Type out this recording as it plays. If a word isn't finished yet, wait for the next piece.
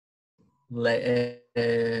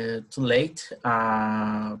Too late.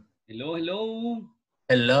 Hello, hello.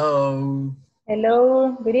 Hello.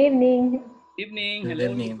 Hello, good evening. Evening. Good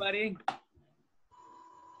Hello, evening. everybody.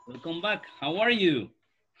 Welcome back. How are you?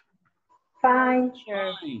 Fine.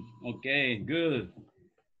 Sure. Fine. Okay, good.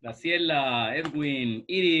 Graciela, Edwin,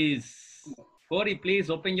 Iris. Cody, please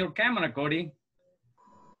open your camera, Cody.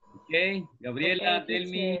 Okay. Gabriela, Okay,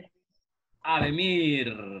 Delmi, teacher.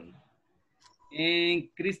 Ademir, and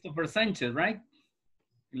Christopher Sanchez, right?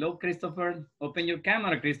 Hello, Christopher. Open your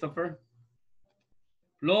camera, Christopher.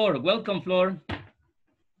 Flor, welcome, Flor.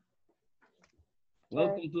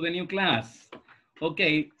 Welcome to the new class.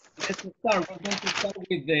 Okay, let's start. We're going to start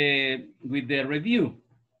with the review.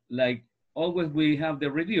 Like always, we have the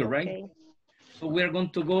review, right? Okay. So we're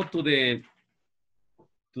going to go to the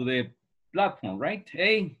platform, right?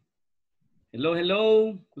 Hey, hello,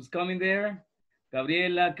 hello. Who's coming there?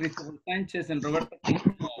 Gabriela, Christopher Sanchez, and Roberto.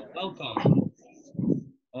 Welcome.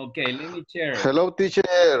 Okay, let me share. Hello, teacher.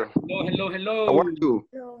 Hello, hello, hello. How are you?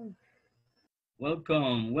 Hello.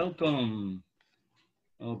 Welcome, welcome.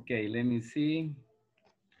 Okay, let me see.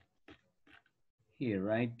 Here,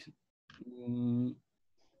 right? Give me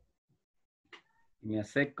a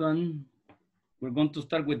second. We're going to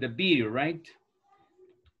start with the video, right?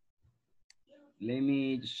 Let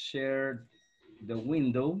me share the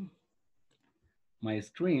window, my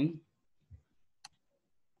screen.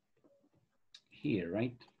 Here,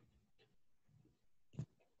 right?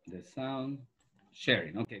 The sound,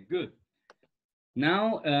 sharing. Okay, good.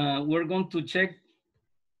 Now we're going to check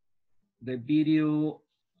the video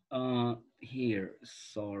here.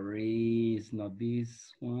 Sorry, it's not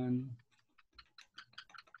this one.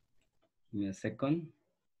 Give me a second.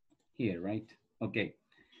 Here, right? Okay.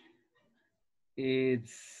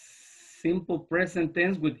 It's simple present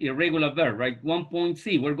tense with irregular verb, right?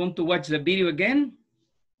 1.c. We're going to watch the video again.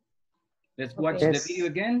 Let's watch Okay. the video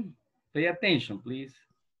again. Pay attention, please.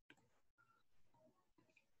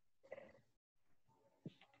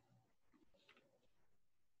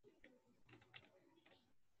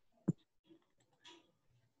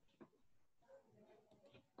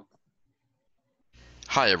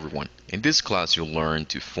 Hi everyone, in this class you'll learn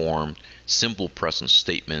to form simple present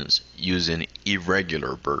statements using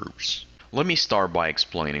irregular verbs. Let me start by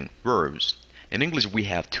explaining verbs. In English we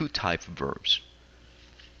have two types of verbs,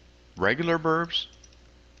 regular verbs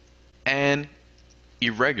and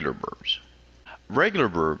irregular verbs. Regular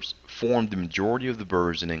verbs form the majority of the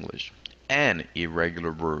verbs in English, and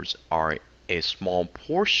irregular verbs are a small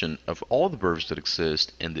portion of all the verbs that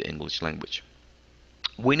exist in the English language.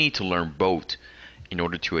 We need to learn both in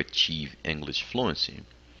order to achieve English fluency.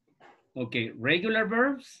 Okay, regular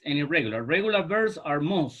verbs and irregular. Regular verbs are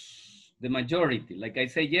most, the majority. Like I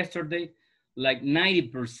said yesterday, like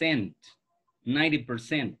 90%,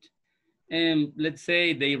 90%. And let's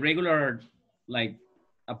say the irregular are like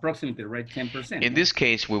approximately, right, 10%. In this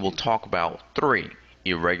case, we will talk about three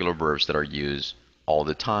irregular verbs that are used all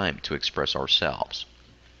the time to express ourselves.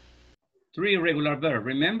 Three irregular verbs.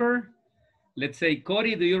 Remember? Let's say,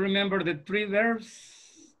 Cody, do you remember the three verbs,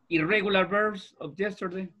 irregular verbs of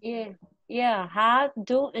yesterday? Yeah, have,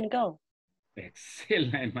 do, and go.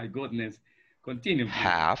 Excellent, my goodness. Continue, please.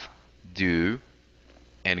 Have, do,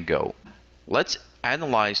 and go. Let's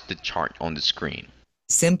analyze the chart on the screen.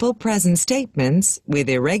 Simple present statements with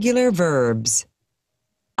irregular verbs.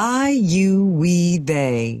 I, you, we,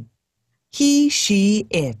 they. He, she,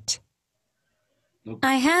 it. Okay.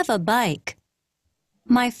 I have a bike.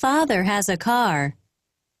 My father has a car.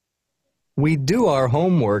 We do our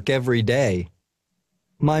homework every day.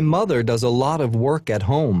 My mother does a lot of work at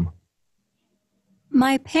home.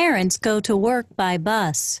 My parents go to work by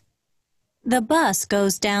bus. The bus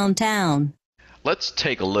goes downtown. Let's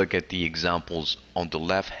take a look at the examples on the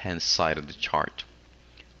left-hand side of the chart.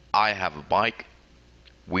 I have a bike.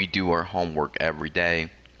 We do our homework every day.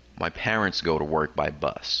 My parents go to work by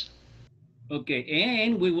bus. Okay,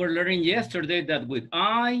 and we were learning yesterday that with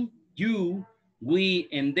I, you, we,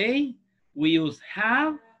 and they, we use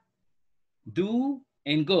have, do,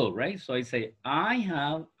 and go, right? So I say, I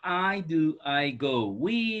have, I do, I go.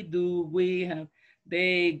 We do, we have,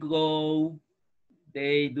 they go,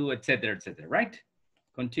 they do, etc., right?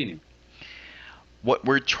 Continue. What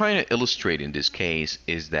we're trying to illustrate in this case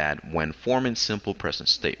is that when forming simple present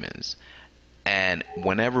statements, and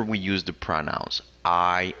whenever we use the pronouns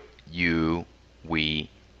I, you, we,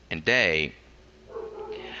 and they,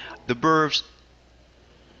 the verbs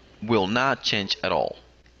will not change at all.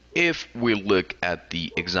 If we look at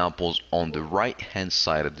the examples on the right-hand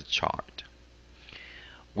side of the chart,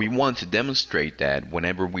 we want to demonstrate that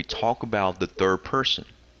whenever we talk about the third person,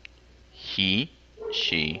 he,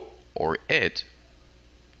 she, or it,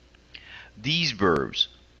 these verbs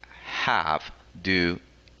have, do,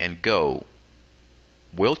 and go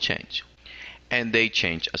will change. And they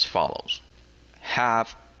change as follows.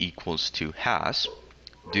 Have equals to has,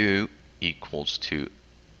 do equals to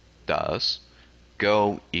does,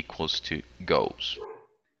 go equals to goes.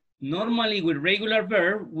 Normally with regular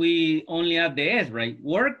verb, we only add the S, right?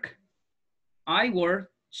 Work, I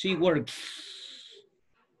work, she works.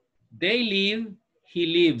 They live, he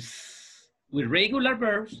lives. With regular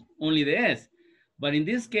verbs, only the S. But in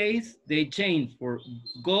this case, they change for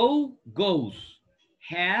go, goes,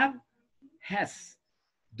 have, has,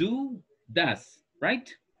 do, does,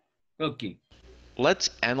 right? Okay. Let's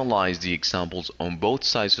analyze the examples on both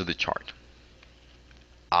sides of the chart.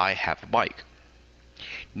 I have a bike.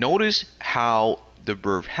 Notice how the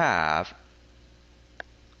verb have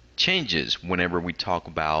changes whenever we talk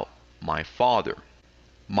about my father.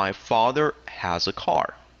 My father has a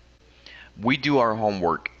car. We do our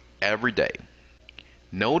homework every day.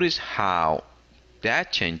 Notice how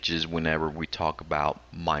that changes whenever we talk about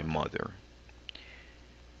my mother.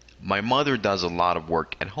 My mother does a lot of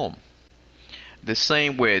work at home. The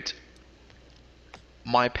same with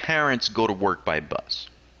my parents go to work by bus.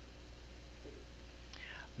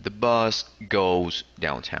 The bus goes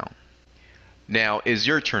downtown. Now it's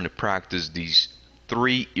your turn to practice these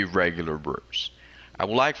three irregular verbs. I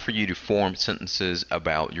would like for you to form sentences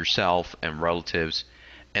about yourself and relatives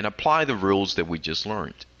and apply the rules that we just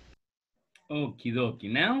learned. Okie dokie.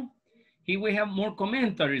 Now, here we have more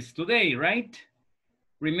commentaries today, right?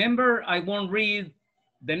 Remember, I won't read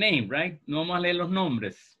the name, right? No más leer los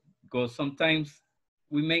nombres, because sometimes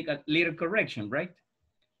we make a little correction, right?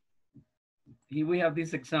 Here we have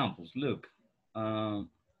these examples. Look,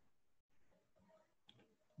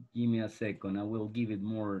 give me a second. I will give it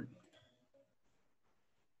more.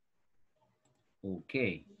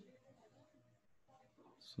 Okay.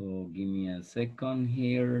 So give me a second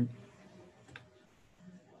here.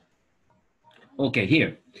 Okay,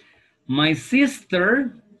 here. My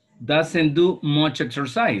sister doesn't do much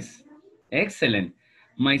exercise. Excellent.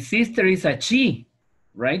 My sister is a she,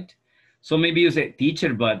 right? So maybe you say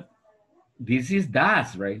teacher, but this is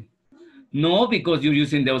does, right? No, because you're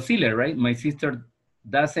using the auxiliary, right? My sister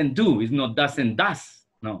doesn't do. It's not doesn't does.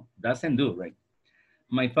 No, doesn't do, right?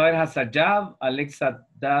 My father has a job. Alexa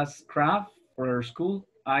does craft for her school.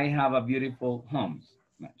 I have a beautiful home.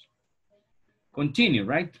 Continue,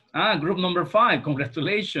 right? Group number 5,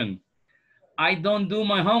 congratulations. I don't do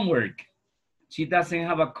my homework. She doesn't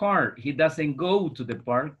have a car. He doesn't go to the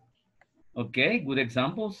park. Okay, good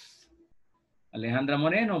examples. Alejandra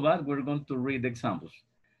Moreno, but we're going to read the examples.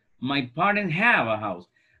 My parents have a house.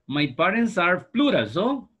 My parents are plural,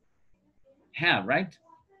 so have, right?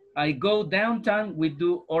 I go downtown, we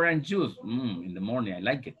do orange juice. In the morning, I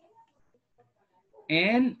like it.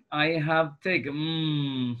 And I have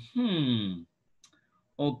taken,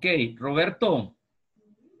 Okay, Roberto,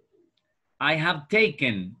 I have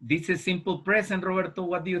taken. This is simple present, Roberto.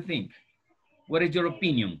 What do you think? What is your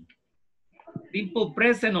opinion? Simple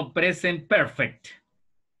present or present perfect?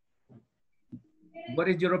 What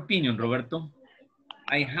is your opinion, Roberto?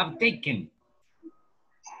 I have taken.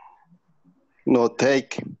 No,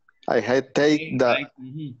 take. I had take Okay, the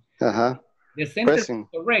right? The sentence present.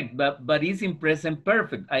 is correct, but it's in present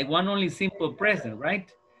perfect. I want only simple present,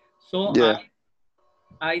 right? So Yeah.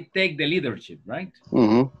 I take the leadership, right?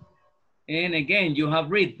 And again, you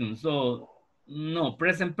have written, so no,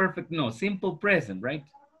 present perfect, no, simple present, right?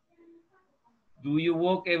 Do you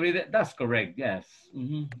walk every day? That's correct, yes.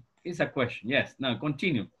 It's a question, yes. Now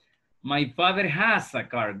continue. My father has a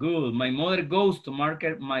car, good. My mother goes to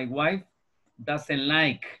market. My wife doesn't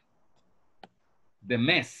like the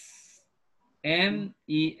mess.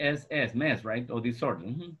 M-E-S-S, mess, right? Or disorder.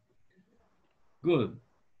 Good.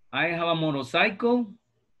 I have a motorcycle.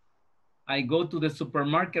 I go to the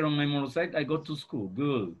supermarket on my motorcycle. I go to school,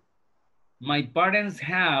 good. My parents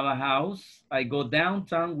have a house. I go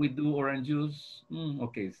downtown, we do orange juice.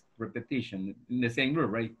 Okay, repetition in the same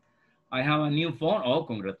group, right? I have a new phone. Oh,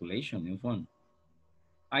 congratulations, new phone.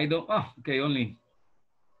 I don't, okay, only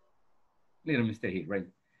little mistake here, right?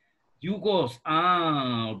 You goes,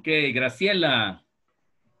 okay, Graciela.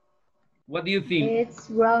 What do you think? It's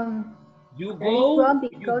wrong. You It's go, wrong you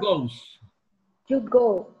because goes. you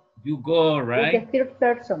go. You go, right? It's the third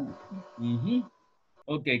person.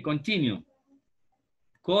 Okay, continue.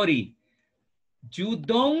 Corey, you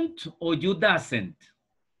don't or you doesn't?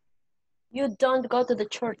 You don't go to the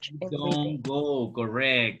church every day. Don't go,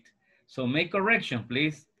 correct. So make correction,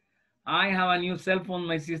 please. I have a new cell phone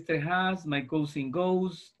my sister has. My cousin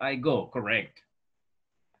goes. I go, correct.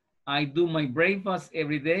 I do my breakfast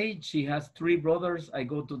every day. She has 3 brothers. I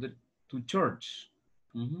go to church.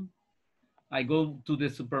 Mhm. I go to the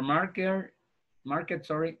supermarket,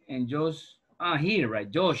 and Josh, here,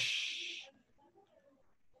 right, Josh.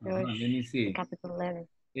 Let me see. Capital letter.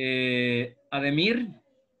 Ademir,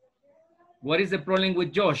 what is the problem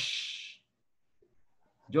with Josh?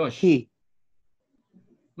 Josh. He.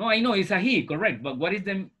 No, I know it's a he, correct, but what is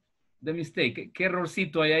the mistake? ¿Qué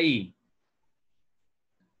errorcito hay ahí?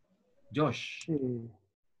 Josh. No.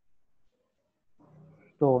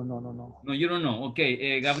 No, you don't know.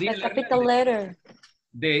 Okay, Gabriel. The capital letter.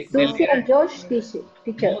 Susie and Josh, teacher.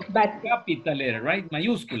 But Capital letter, right?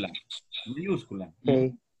 Mayúscula.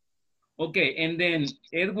 Okay. Okay, and then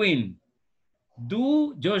Edwin,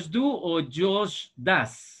 do, Josh do, or Josh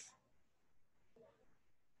does?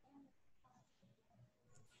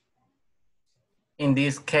 In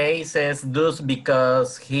this case, it's does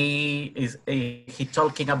because he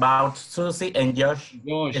talking about Susie and Josh.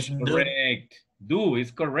 Josh, correct. Do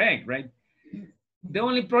is correct, right? The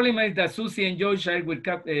only problem is that Susie and Josh are with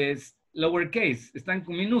lowercase, están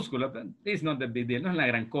con minúscula. It's not the big deal, no es la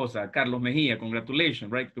gran cosa. Carlos Mejía,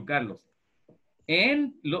 congratulations, right, to Carlos.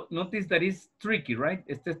 And notice that it's tricky, right?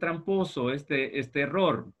 Este es tramposo, este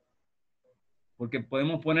error. Porque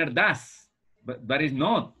podemos poner das, but that is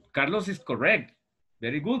not. Carlos is correct.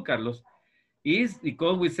 Very good, Carlos. Is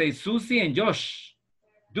because we say Susie and Josh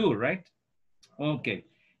do, right? Okay.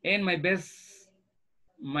 And my best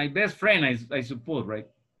friend, I suppose, right?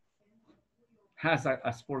 Has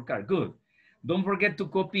a sport car. Good. Don't forget to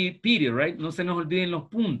copy period, right? No se nos olviden los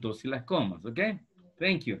puntos y las comas, okay?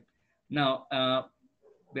 Thank you. Now,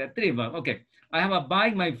 Beatriz, okay. I have a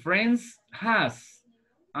bike my friends has.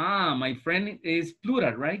 My friend is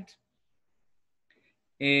plural, right?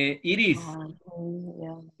 It is.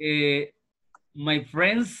 My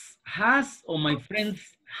friends has or my friends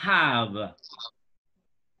have?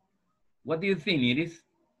 What do you think, Iris?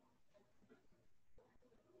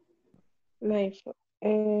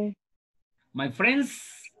 My friends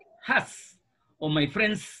has or my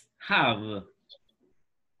friends have?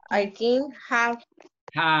 I think have.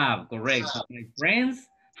 Have, correct. So my friends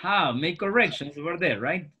have, make corrections over there,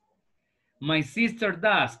 right? My sister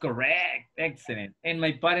does, correct, excellent. And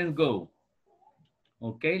my parents go.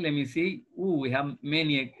 Okay, let me see. We have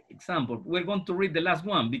many examples. We're going to read the last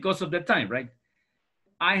one because of the time, right?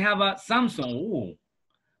 I have a Samsung.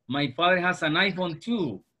 My father has an iPhone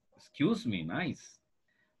too. Excuse me, nice.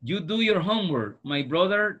 You do your homework. My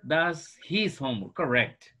brother does his homework,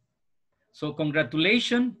 correct. So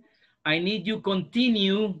congratulations. I need you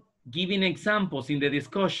continue giving examples in the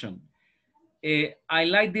discussion. I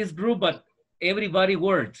like this group, but everybody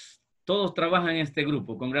works. Todos trabajan en este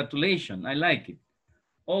grupo. Congratulations, I like it.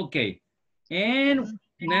 Okay, and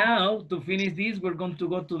now to finish this, we're going to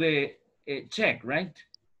go to the check, right?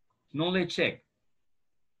 Knowledge check.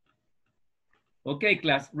 Okay,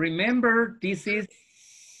 class, remember this is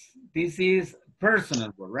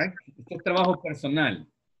personal work, right? Este es trabajo personal,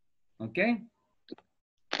 okay?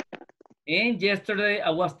 And yesterday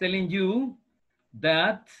I was telling you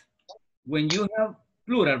that when you have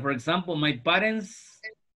plural, for example, my parents,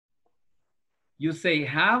 you say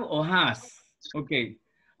have or has. Okay,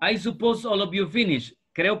 I suppose all of you finished.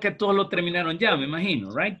 Creo que todos lo terminaron ya, me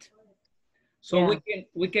imagino, right? So yeah.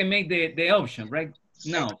 we can make the option, right?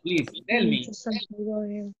 Now, please tell me.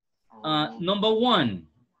 Number 1,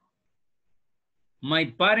 my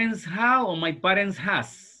parents have or my parents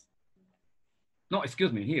has? No,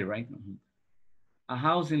 excuse me, here, right? A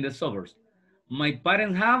house in the suburbs. My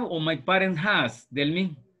parents have or my parents has? Tell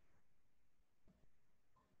me.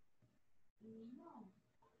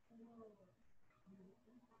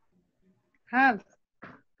 Have.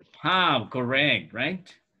 Have, correct,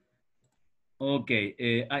 right?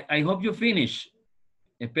 Okay, I hope you finish.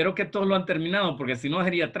 Espero que todos lo han terminado porque si no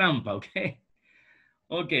sería trampa, okay?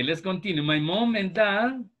 Okay, let's continue. My mom and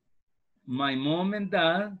dad,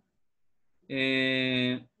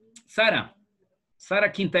 Sara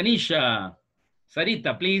Quintanilla.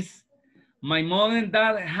 Sarita, please. My mom and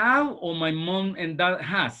dad have or my mom and dad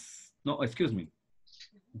has? No, excuse me.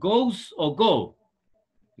 Goes or go?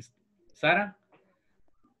 Sarah?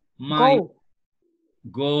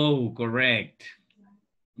 Go, correct.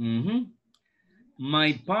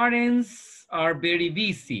 My parents are very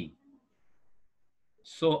busy.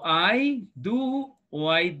 So I do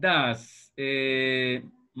or I does.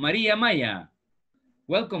 Maria Maya.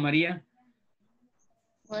 Welcome, Maria.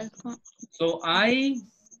 Welcome. So I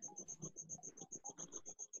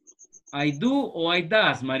do or I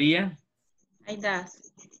does, Maria? I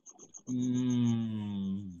does.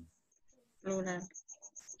 Plural.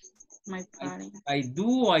 My parents. I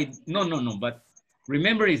do, no, but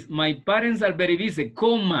remember is my parents are very busy,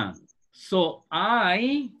 comma. So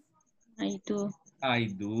I do. I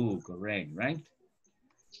do, correct, right?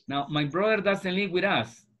 Now, my brother doesn't live with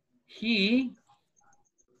us. He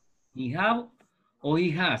have, or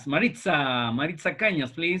he has. Maritza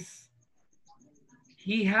Cañas, please.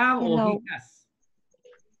 He have or he Hello. has?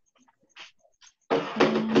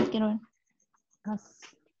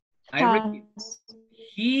 I repeat,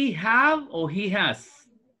 he have or he has?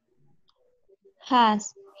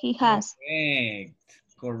 Has. He has.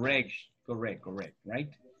 Correct,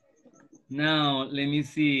 right? Now, let me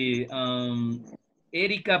see.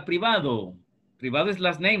 Erika Privado. Privado is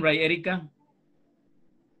last name, right, Erika?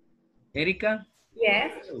 Erika?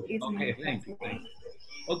 Yes, it's Okay, my thank last you. name.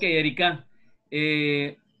 Okay, Erika.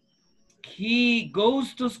 He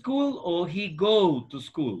goes to school or he go to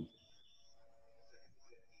school?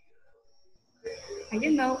 I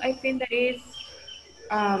don't know. I think that is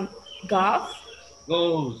golf.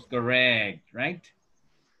 Goes, correct, right?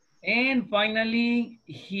 And finally,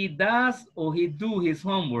 he does or he do his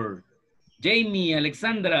homework. Jamie,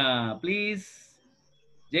 Alexandra, please.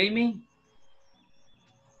 Jamie?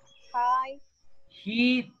 Hi.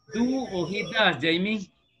 He do or he does, Jamie?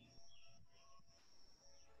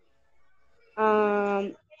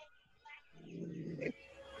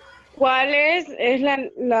 ¿Cuál es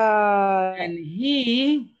la... And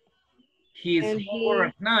his homework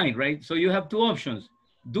at night, right? So you have two options.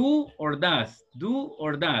 Do or does? Do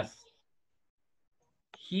or does?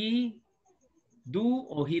 He do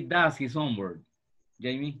or he does his homework?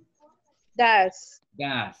 Jamie? Does.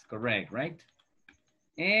 Does, correct, right?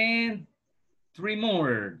 And three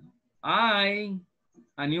more. A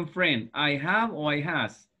new friend. I have or I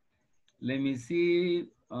has. Let me see.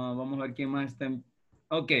 Vamos a ver quién más está.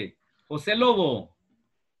 Okay. José Lobo.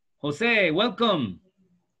 José, welcome.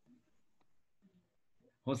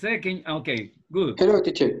 Jose, okay, good. Hello,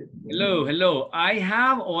 teacher. Hello. I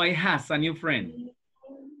have or I has a new friend?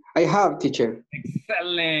 I have, teacher.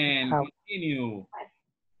 Excellent. Have. Continue.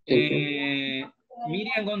 Thank you.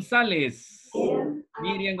 Miriam Gonzalez.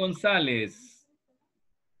 Miriam Gonzalez.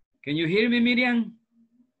 Can you hear me, Miriam?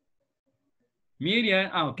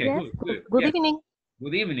 Miriam, okay, Yes. good. Good Yes. evening.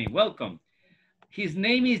 Good evening, welcome. His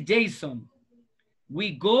name is Jason.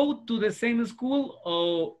 We go to the same school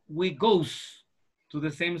or we goes to the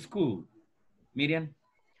same school? Miriam?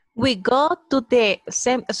 We go to the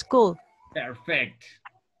same school. Perfect.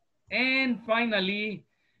 And finally,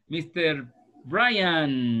 Mr.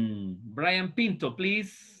 Brian Pinto,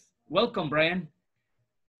 please. Welcome, Brian.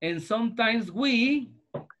 And sometimes we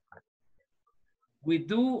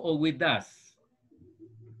do or we does?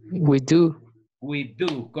 We do. We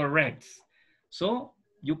do, correct. So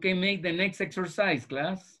you can make the next exercise,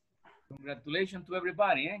 class. Congratulations to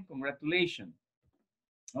everybody, eh? Congratulations.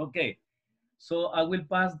 Okay, so I will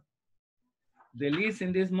pass the list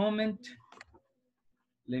in this moment.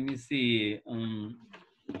 Let me see,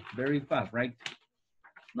 very fast, right?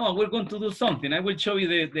 No, we're going to do something. I will show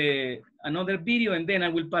you another video and then I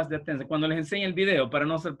will pass the attention. Cuando les enseñe el video para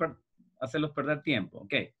no hacerlos perder tiempo.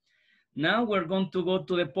 Okay. Now we're going to go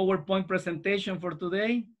to the PowerPoint presentation for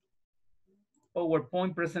today.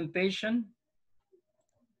 PowerPoint presentation.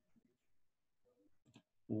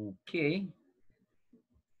 Okay.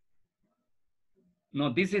 No,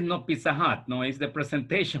 this is not Pizza Hut. No, it's the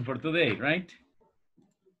presentation for today, right?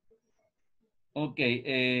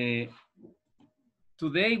 Okay.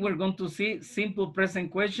 Today we're going to see simple present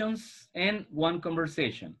questions and one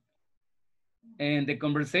conversation. And the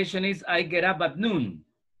conversation is, I get up at noon,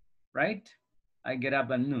 right? I get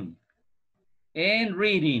up at noon. And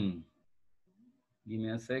reading. Give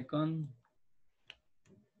me a second.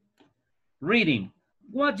 Reading.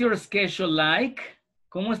 What's your schedule like?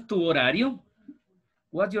 ¿Cómo es tu horario?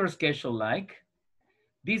 What's your schedule like?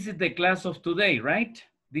 This is the class of today, right?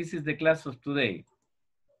 This is the class of today.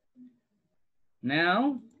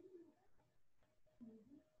 Now,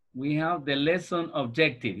 we have the lesson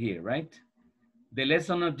objective here, right? The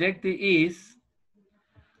lesson objective is,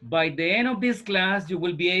 by the end of this class, you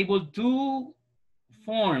will be able to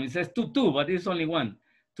form, it says two, but it's only one,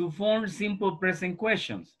 to form simple present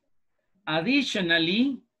questions.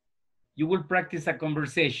 Additionally, you will practice a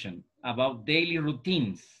conversation about daily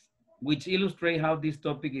routines, which illustrate how this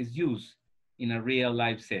topic is used in a real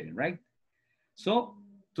life setting, right? So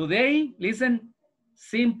today, listen,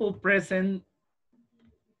 simple present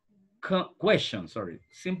questions,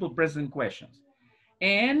 simple present questions.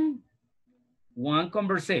 And one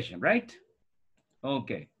conversation, right?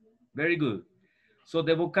 Okay, very good. So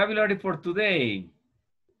the vocabulary for today.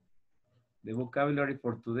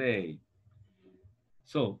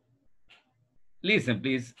 So Listen,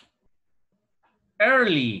 please.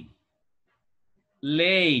 Early,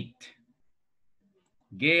 late,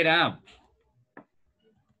 get up,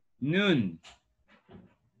 noon,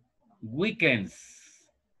 weekends,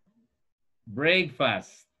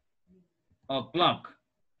 breakfast, o'clock.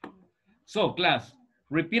 So, class,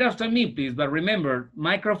 repeat after me, please, but remember,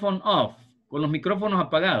 microphone off, con los micrófonos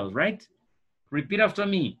apagados, right? Repeat after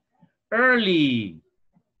me. Early,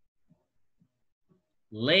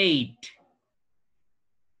 late,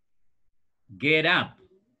 get up,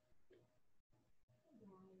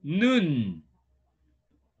 noon,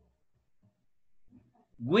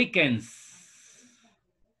 weekends,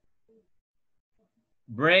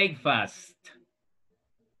 breakfast,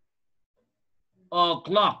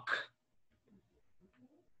 o'clock.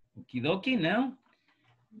 Okie dokie now.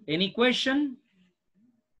 Any question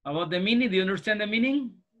about the meaning? Do you understand the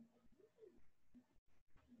meaning?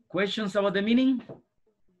 Questions about the meaning?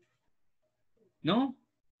 No?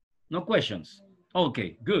 No questions.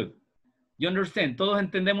 Okay, good. You understand? ¿Todos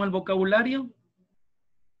entendemos el vocabulario?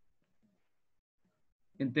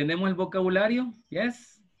 ¿Entendemos el vocabulario?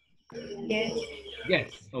 Yes? Yes.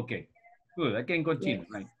 Yes, okay. Good, I can continue,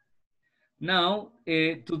 Yes. right? Now,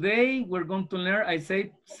 today we're going to learn, I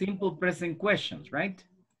say, simple present questions, right?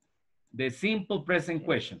 The simple present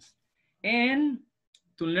questions. And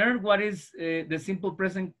to learn what is the simple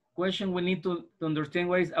present question, we need to understand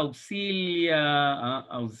what is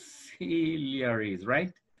auxiliaries,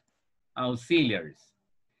 right? Auxiliaries.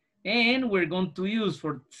 And we're going to use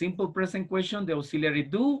for simple present question, the auxiliary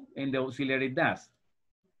do and the auxiliary does.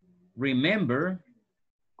 Remember,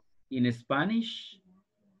 in Spanish,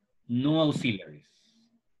 no auxiliaries,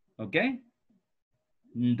 okay?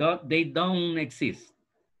 They don't exist.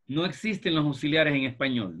 No existen los auxiliares en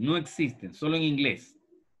español. No existen, solo en inglés,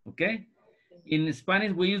 okay? In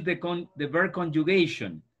Spanish, we use the verb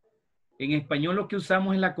conjugation. En español lo que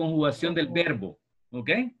usamos es la conjugación del verbo,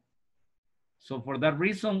 okay? So for that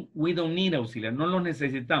reason, we don't need auxiliary. No los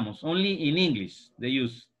necesitamos. Only in English, they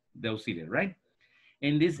use the auxiliary, right?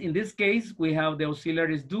 And in this case, we have the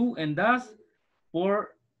auxiliaries do and does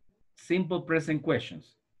for simple present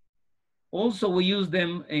questions. Also, we use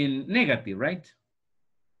them in negative, right?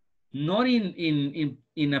 Not in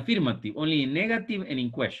affirmative, only in negative and in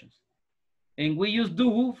questions. And we use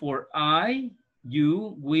do for I,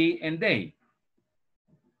 you, we, and they,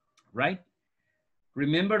 right?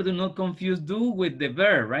 Remember, do not confuse do with the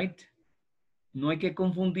verb, right? No hay que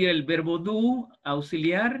confundir el verbo do,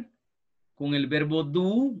 auxiliar, con el verbo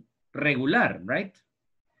do, regular, right?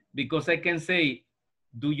 Because I can say,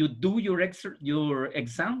 do you do your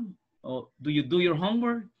exam? Or do you do your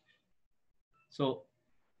homework? So,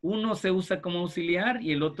 uno se usa como auxiliar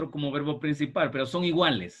y el otro como verbo principal, pero son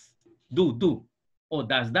iguales. Do, o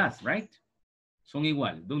does, right? Son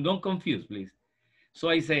igual. Don't confuse, please. So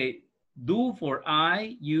I say, do for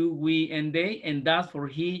I, you, we, and they, and does for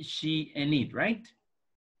he, she, and it, right?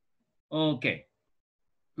 Okay,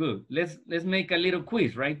 good. Let's make a little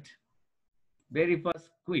quiz, right? Very fast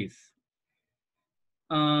quiz.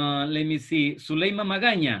 Let me see. Zuleima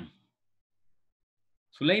Magaña.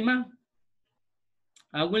 Zuleima?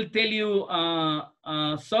 I will tell you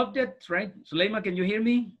a subject, right? Zuleima, can you hear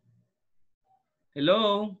me?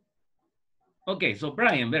 Hello? Okay, so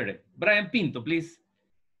Brian Pinto, please.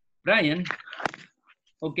 Brian,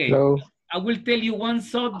 okay. Hello. I will tell you one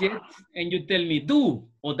subject and you tell me do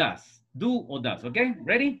or does. Do or does, okay?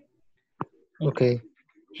 Ready? Okay.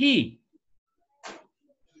 He.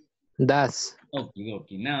 Does.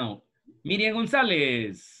 Okay. Now, Miriam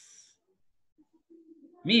Gonzalez.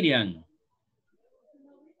 Miriam.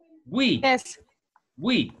 We. Yes.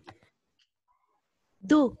 We.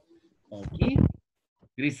 Do. Okay.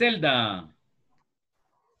 Griselda.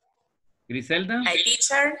 Griselda. Hi,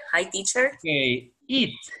 teacher. Hi, teacher. Okay.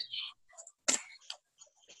 Eat.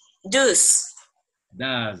 Does.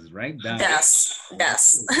 Does, right? Does.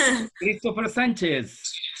 Does. Christopher Sanchez.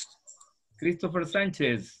 Christopher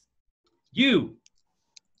Sanchez. You.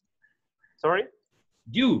 Sorry?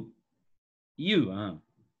 You.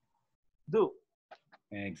 Do.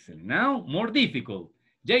 Excellent. Now, more difficult.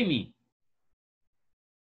 Jamie.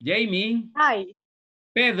 Jamie. Hi.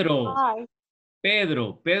 Pedro. Hi.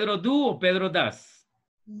 Pedro do or Pedro does?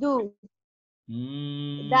 Do.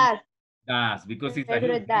 Does. Does, because it's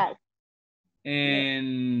Pedro a does.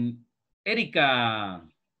 And Erika.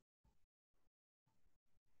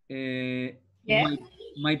 Yes.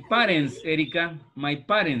 My parents, Erika, my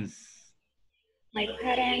parents. My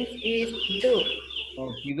parents is do.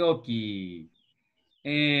 Okie dokie.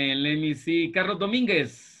 And let me see, Carlos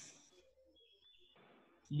Dominguez.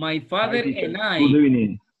 My father and I. Good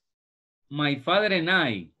evening. My father and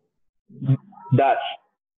I. Does.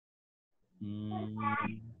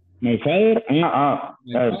 My father,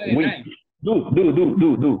 we. Right.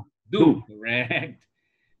 Do. Correct.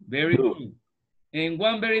 Very good. And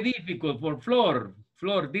one very difficult for Flor.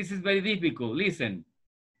 Flor, this is very difficult. Listen.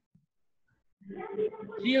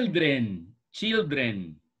 Children.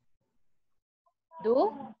 Children.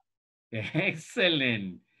 Do.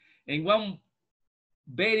 Excellent. And one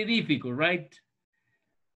very difficult, right?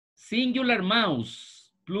 Singular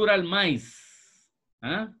mouse, plural mice.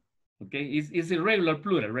 Huh? Okay, it's irregular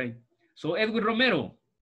plural, right? So Edwin Romero,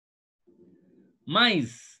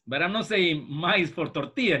 mice, but I'm not saying mice for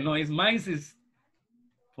tortilla. No, it's mice is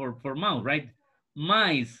for mouse, right?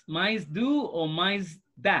 Mice do or mice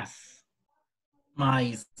does?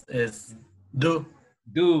 Mice is do.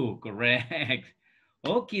 Do, correct.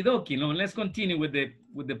 Okie dokie. Now let's continue with the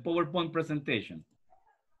PowerPoint presentation.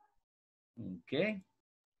 Okay.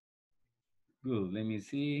 Good. Let me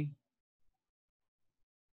see.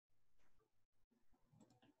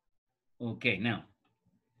 Okay, now.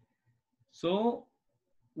 So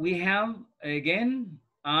we have again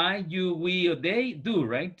I, you, we, or they do,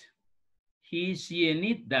 right? He, she, and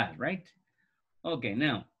it, that, right? Okay,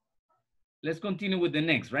 now let's continue with the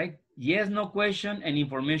next, right? Yes, no question and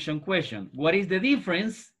information question. What is the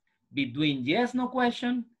difference between yes, no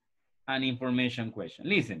question and information question?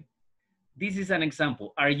 Listen, this is an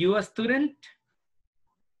example. Are you a student?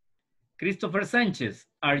 Christopher Sanchez,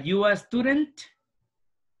 are you a student?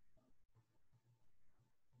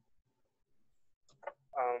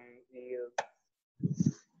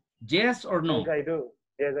 Yes or no? Yes, I do.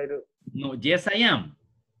 Yes, I do. No, yes, I am.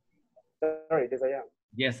 Sorry, yes, I am.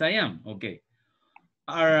 Yes, I am. Okay.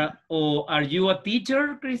 Are you a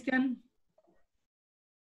teacher, Christian?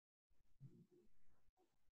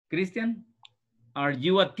 Christian, are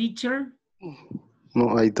you a teacher?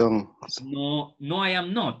 No, I don't. No, I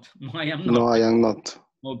am not. No, I am not. No, I am not.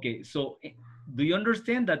 Okay, so do you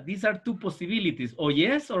understand that these are two possibilities? Or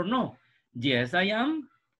yes or no. Yes, I am.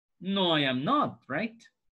 No, I am not, right?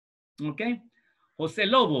 Okay. Jose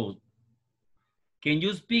Lobo, can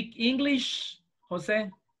you speak English, Jose?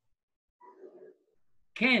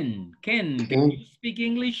 Can you speak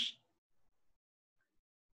English?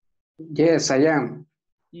 Yes, I am.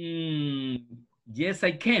 Yes,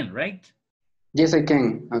 I can, right? Yes, I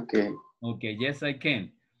can. Okay. Okay, yes, I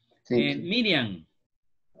can. Thank And you.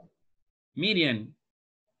 Miriam,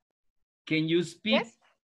 can you speak? Yes?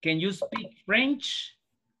 Can you speak French?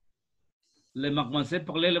 Le mademoiselle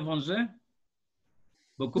parler le français?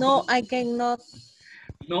 No, I cannot.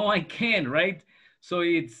 No, I can, right? So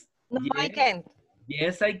it's No, yes, I can't.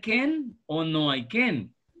 yes, I can, or no, I can.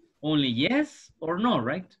 Only yes or no,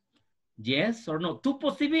 right? Yes or no. Two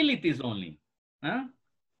possibilities only. Huh?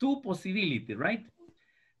 Two possibilities, right?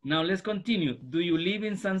 Now let's continue. Do you live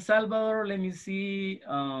in San Salvador? Let me see.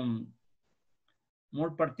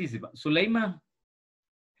 More participants. Suleima?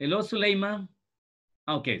 Hello, Suleima?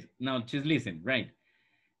 Okay, now just listen, right?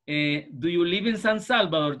 Do you live in San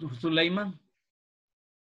Salvador, Suleima?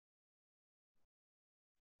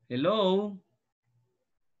 Hello?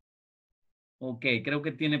 Ok, creo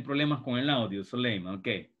que tiene problemas con el audio, Suleima,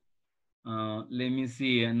 ok. Let me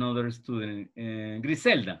see another student.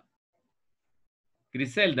 Griselda.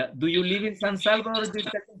 Griselda, do you live in San Salvador?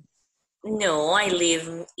 No, I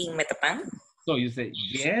live in Metapan. So you say,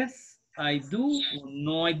 yes, I do, or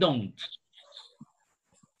no, I don't?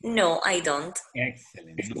 No, I don't.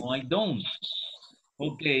 Excellent. No, I don't.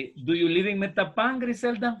 Okay. Do you live in Metapan,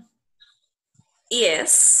 Griselda?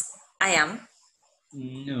 Yes, I am.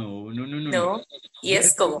 No. No.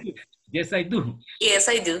 Yes, go. Yes, I do. Yes,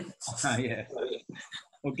 I do. Yes.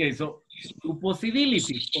 Okay, so two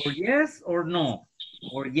possibilities, or yes or no,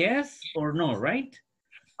 or yes or no, right?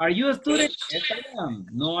 Are you a student? Yes, I am.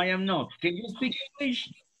 No, I am not. Can you speak English?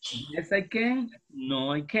 Yes, I can.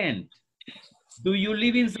 No, I can't. Do you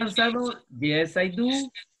live in San Salvador? Yes, I do.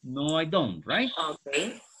 No, I don't, right?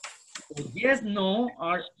 Okay. So yes, no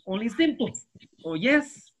are only simple. Or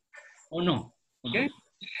yes or no, okay?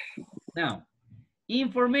 Now,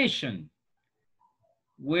 information.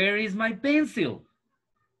 Where is my pencil?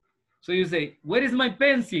 So you say, where is my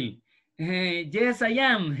pencil? Yes, I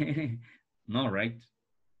am. No, right?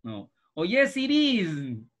 No. Oh, yes, it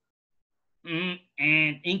is.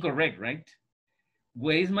 And incorrect, right?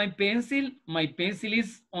 Where is my pencil? My pencil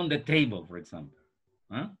is on the table, for example.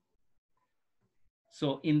 Huh?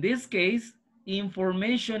 So in this case,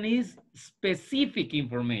 information is specific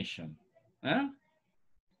information. Huh?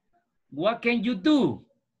 What can you do?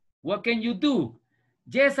 What can you do?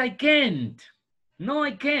 Yes, I can't. No,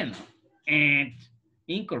 I can't. And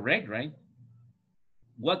incorrect, right?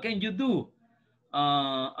 What can you do?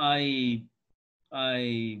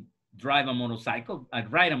 I drive a motorcycle. I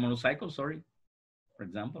ride a motorcycle, sorry, for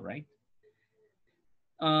example, right?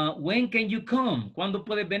 When can you come? ¿Cuándo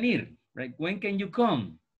puedes venir? Right? When can you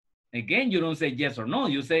come? Again, you don't say yes or no.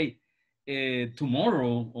 You say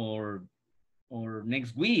tomorrow or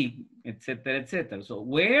next week, etc., etc. So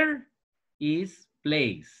where is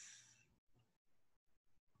place?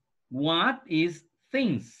 What is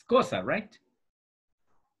things? Cosa, right?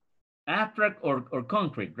 Abstract or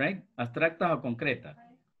concrete, right? Abstracta o concreta.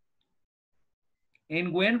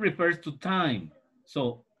 And when refers to time.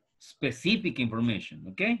 So specific information,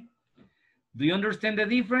 okay? Do you understand the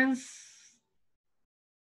difference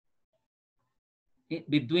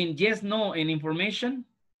between yes, no, and information?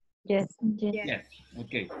 Yes. Yes.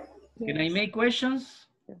 Okay. Can I make questions?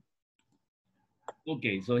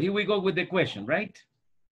 Okay, so here we go with the question, right?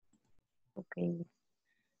 Okay.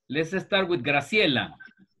 Let's start with Graciela.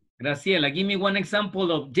 Graciela, give me one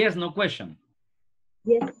example of yes, no question.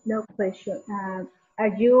 Yes, no question.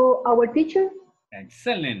 Are you our teacher?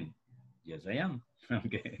 Excellent. Yes, I am.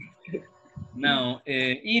 Okay. Now,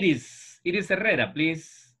 Iris Herrera,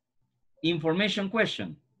 please. Information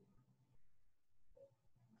question.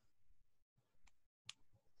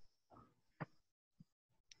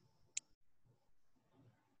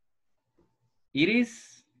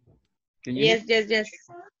 Iris, can you hear?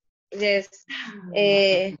 Yes.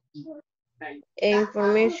 Uh,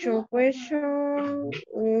 information question.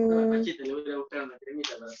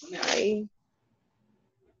 Ay,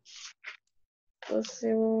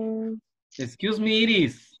 Excuse me,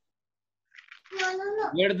 Iris.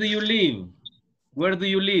 Where do you live? Where do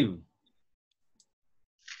you live?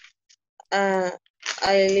 I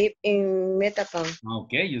live in Metapan.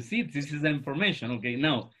 Okay, you see, this is the information. Okay,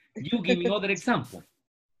 now you give me other example.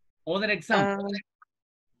 Other example.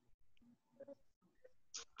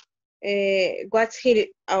 What's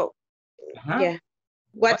he? Oh, yeah.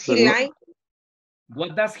 What's he like?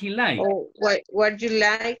 What does he like? Oh, what you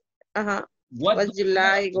like? What you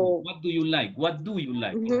like? Or what do you like? What do you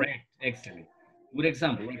like? Mm-hmm. Correct. Excellent. Good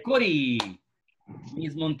example. Cory,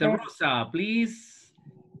 Miss Monterosa, please.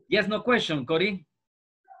 Yes, no question, Cory.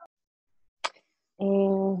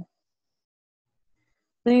 Do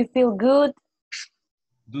you feel good?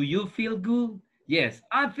 Do you feel good? Yes,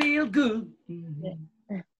 I feel good.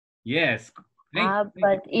 Yes.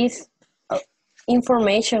 But is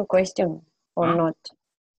information question or not?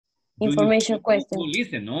 Information question.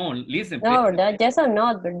 Listen, listen. No, ¿verdad? Yes or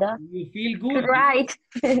not, ¿verdad? Do you feel good? Right.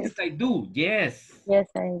 Yes, I do. Yes. Yes,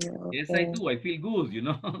 I do. Okay. Yes, I do. I feel good, you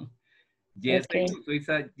know. Yes, okay. I do. So it's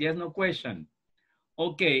a yes, no question.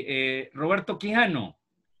 Okay, Roberto Quijano.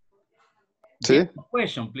 Sí. Yes, no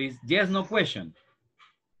question, please. Yes, no question.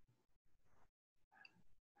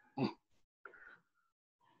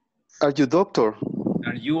 Are you doctor?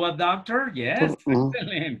 Are you a doctor? Yes,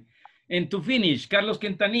 excellent. And to finish, Carlos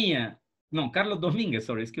Quintanilla. No, Carlos Dominguez,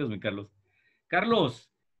 sorry, excuse me, Carlos. Carlos,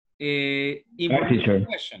 important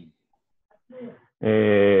question.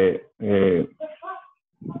 Where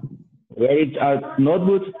is a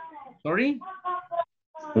notebook? Sorry?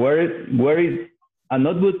 Where is a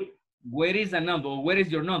notebook? Where is a notebook? Where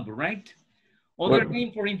is your notebook, right? Other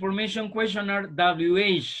name for information question are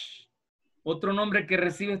WH. Otro nombre que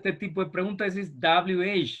recibe este tipo de preguntas es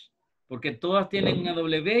WH, porque todas tienen una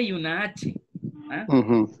W y una H. ¿Ah?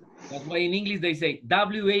 That's why in English they say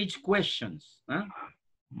WH questions. ¿Ah?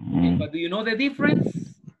 But do you know the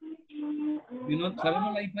difference?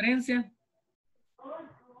 ¿Sabemos la diferencia?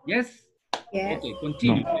 Yes? Yes. Okay,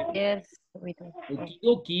 continue. No. Yes, we do.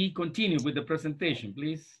 Okay, continue with the presentation,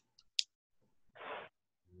 please.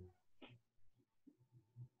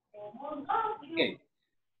 Okay.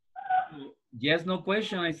 Yes, no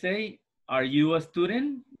question. I say, are you a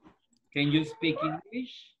student? Can you speak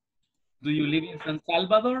English? Do you live in San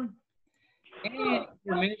Salvador? And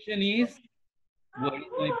information is, where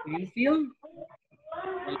is my pencil?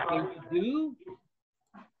 What can you do?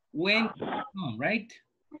 When can you come, right?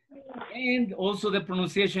 And also the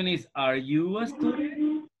pronunciation is, are you a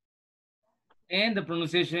student? And the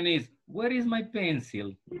pronunciation is, where is my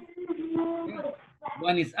pencil? Okay.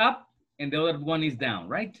 One is up and the other one is down,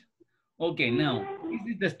 right? Okay, now,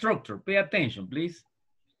 this is the structure. Pay attention, please.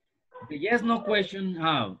 The yes, no question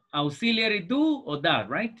have auxiliary do or that,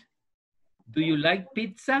 right? Do you like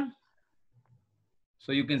pizza?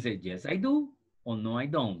 So you can say, yes, I do, or no, I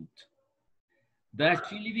don't. Does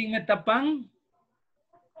she live in Metapan?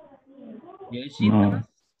 Yes, she does.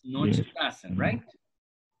 No, she doesn't, right?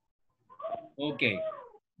 Okay.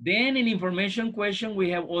 Then in information question,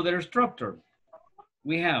 we have other structure.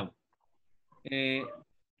 We have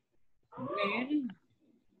when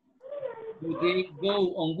do they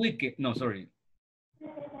go on weekend? No, sorry.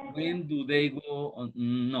 When do they go on?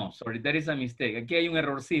 No, sorry, that is a mistake. Aquí hay un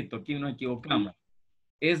errorcito, aquí nos equivocamos.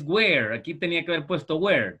 Es where, aquí tenía que haber puesto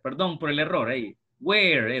where. Perdón por el error ahí.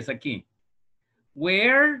 Where es aquí.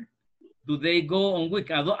 Where do they go on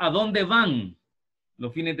weekend? ¿A dónde van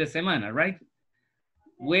los fines de semana, right?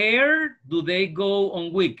 Where do they go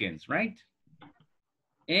on weekends, right?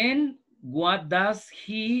 And what does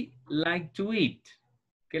he like to eat?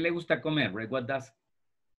 ¿Qué le gusta comer, right? What does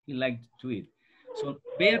he like to eat? So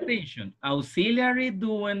pay attention. Auxiliary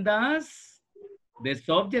do and does. The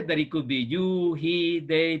subject that it could be you, he,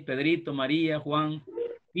 they, Pedrito, Maria, Juan,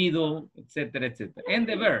 Pido, etc., etc. And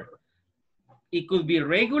the verb. It could be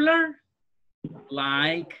regular,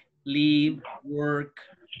 like, live, work.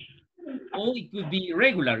 Or it could be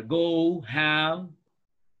irregular, go, have,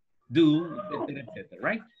 do, etc., etc.,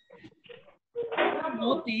 right?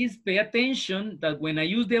 Notice, pay attention that when I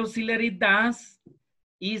use the auxiliary does,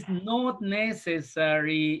 it's not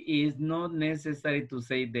necessary to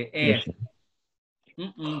say the S.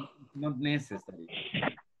 Not necessary.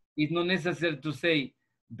 It's not necessary to say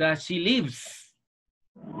that she lives.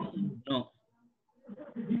 No.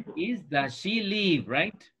 Is that she live,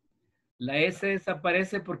 right? La S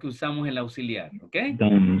desaparece porque usamos el auxiliar, ¿ok?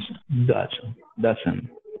 Doesn't.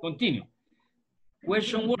 Continue.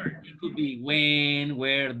 Question word. It could be when,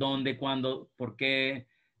 where, dónde, cuándo, por qué,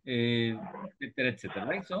 etcétera, etcétera,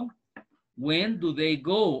 right? So, when do they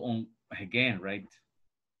go on, again, right?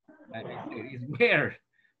 It's where.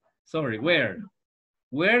 Sorry, where?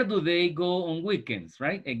 Where do they go on weekends,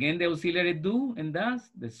 right? Again, the auxiliary do and does,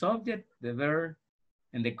 the subject, the verb,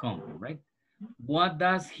 and the complement, right? What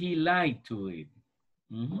does he like to eat?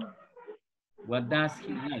 What does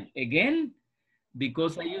he like? Again,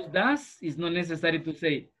 because I use does, it's not necessary to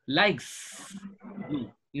say likes.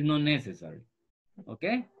 No, it's not necessary.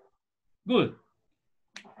 Okay? Good.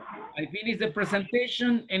 I finished the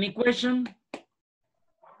presentation. Any question?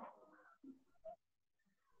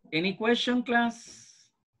 Any question,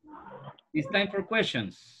 class? It's time for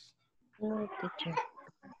questions. No, teacher.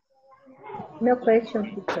 No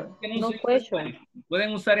question, teacher. No question.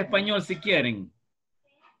 Pueden usar español si quieren.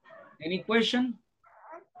 Any question?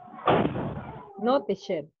 No,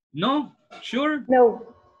 teacher. No? Sure? No.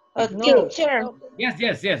 No. Teacher,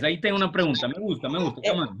 Yes. Ahí tengo una pregunta. Me gusta. Come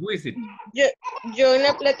on, who is it? yo en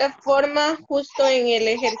la plataforma, justo en el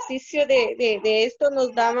ejercicio de esto,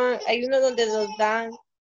 nos daban, hay uno donde nos dan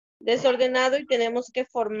desordenado y tenemos que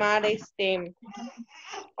formar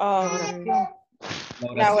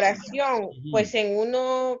la oración. Pues en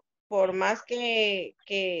uno, por más que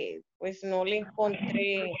pues no le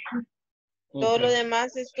encontré, todo lo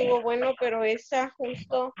demás estuvo bueno, pero esa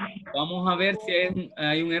justo. Vamos a ver si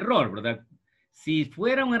hay un error, ¿verdad? Si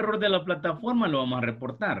fuera un error de la plataforma, lo vamos a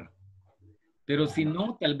reportar. Pero si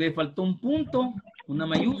no, tal vez faltó un punto, una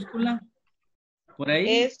mayúscula, por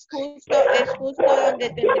ahí. Es justo donde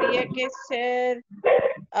tendría que ser.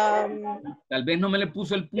 Tal vez no me le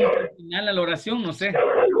puso el punto al final a la oración, no sé. No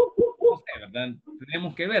sé, ¿verdad?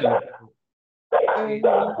 Tenemos que verlo.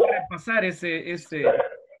 Vamos a repasar ese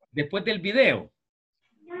después del video.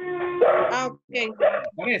 Ok. Me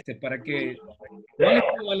parece, para que no les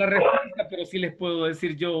puedo dar la respuesta, pero sí les puedo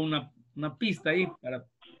decir yo una pista ahí para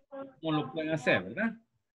cómo lo pueden hacer, ¿verdad?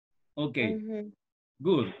 Ok.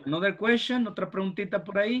 Good. Another question, otra preguntita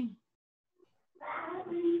por ahí.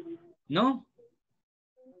 ¿No?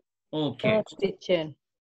 Ok. No, teacher.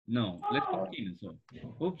 No. Let's continue. So,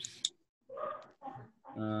 oops.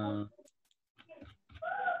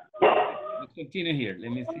 Let's continue here. Let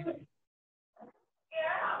me see.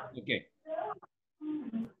 Okay.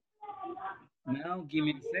 Now, give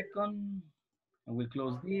me a second. I will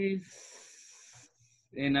close this.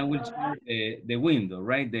 And I will share the window,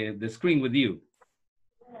 right? The screen with you.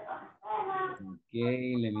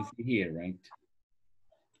 Okay, let me see here, right?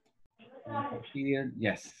 Here,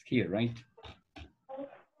 yes, here, right?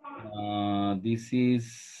 This is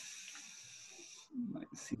my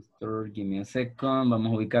sister. Give me a second.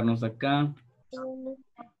 Vamos a ubicarnos acá.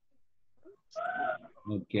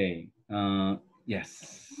 Okay,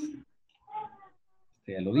 yes.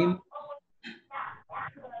 Ya lo vimos.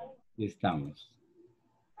 Y estamos.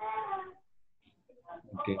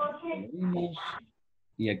 Ok, lo vimos.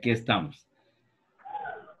 Y aquí estamos.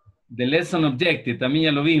 The lesson objective, también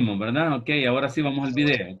ya lo vimos, ¿verdad? Ok, ahora sí vamos al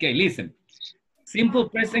video. Ok, listen. Simple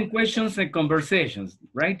present questions and conversations,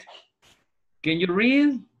 right? Can you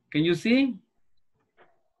read? Can you see?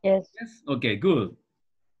 Yes. Ok, good.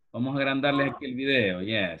 Vamos a agrandarle aquí el video,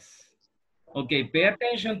 yes. Ok, pay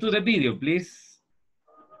attention to the video, please.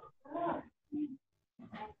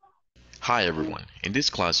 Hi everyone, in this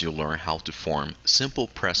class you'll learn how to form simple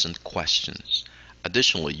present questions.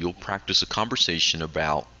 Additionally, you'll practice a conversation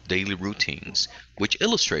about daily routines, which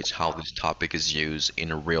illustrates how this topic is used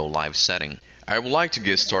in a real-life setting. I would like to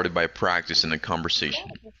get started by practicing a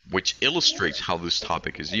conversation, which illustrates how this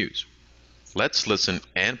topic is used. Let's listen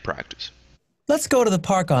and practice. Let's go to the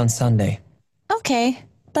park on Sunday. Okay,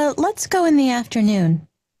 but let's go in the afternoon.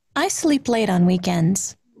 I sleep late on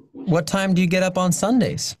weekends. What time do you get up on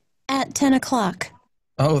Sundays? At 10 o'clock.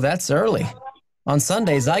 Oh, that's early. On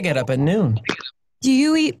Sundays, I get up at noon. Do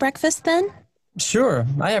you eat breakfast then? Sure,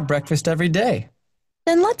 I have breakfast every day.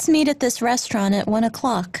 Then let's meet at this restaurant at 1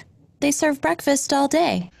 o'clock. They serve breakfast all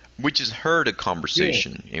day. Which is heard a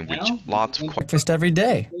conversation in which lots of breakfast every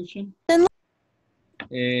day. Then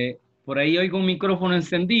por ahí oigo un micrófono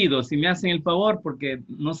encendido. Si me hacen el favor, porque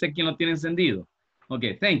no sé quién lo tiene encendido.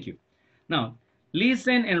 Okay, thank you. Now,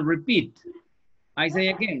 listen and repeat. I say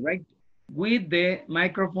again, right? With the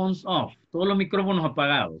microphones off. Todos los micrófonos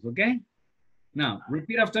apagados, okay? Now,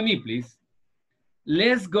 repeat after me, please.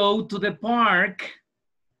 Let's go to the park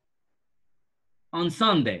on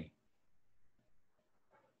Sunday.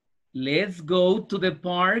 Let's go to the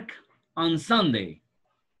park on Sunday.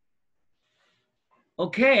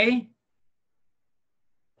 Okay.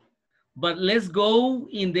 But let's go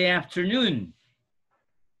in the afternoon.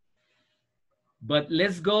 But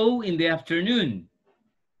let's go in the afternoon.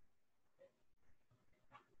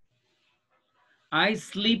 I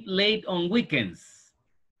sleep late on weekends.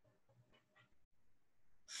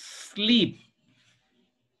 Sleep.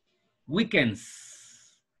 Weekends.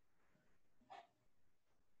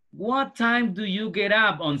 What time do you get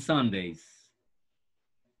up on Sundays?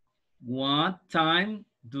 What time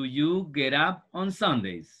do you get up on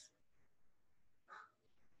Sundays?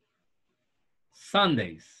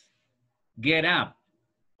 Sundays. Get up.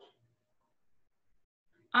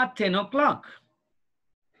 At 10 o'clock.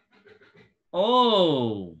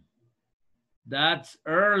 Oh, that's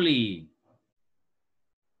early.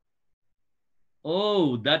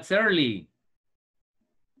 Oh, that's early.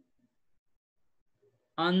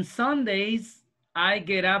 On Sundays, I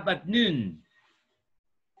get up at noon.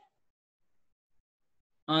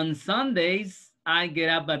 On Sundays, I get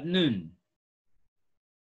up at noon.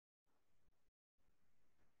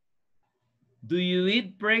 Do you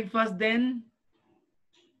eat breakfast then?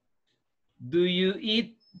 Do you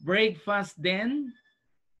eat breakfast then?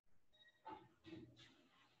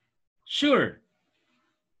 Sure.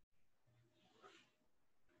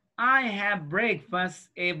 I have breakfast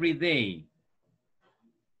every day.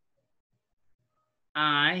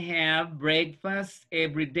 I have breakfast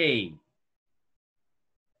every day.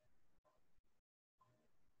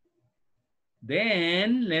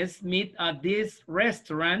 Then let's meet at this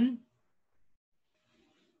restaurant.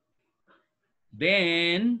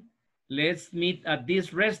 Then let's meet at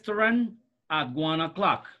this restaurant at 1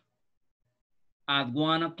 o'clock. At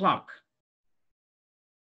 1 o'clock.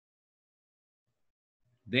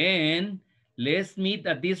 Then let's meet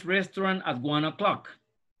at this restaurant at 1 o'clock.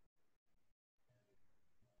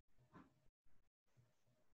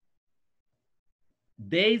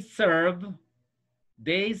 They serve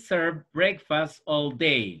breakfast all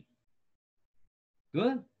day.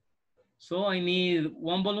 Good. So I need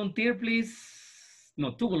one volunteer, please.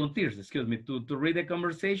 No, two volunteers, excuse me, to read the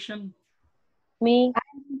conversation. Me.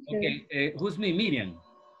 Okay, who's me? Miriam?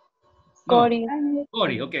 Cody. No.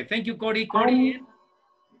 Cody, okay, thank you, Cody. Cody,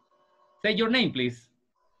 say your name, please.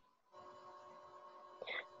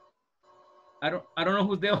 I don't know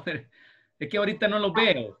who's the other. Es que ahorita no lo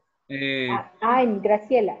veo. I'm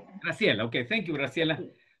Graciela. Graciela, okay, thank you, Graciela.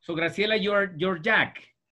 So Graciela, you're Jack.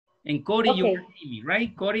 And Cody, Okay. you're Amy,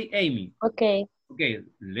 right? Cody, Amy. Okay. Okay,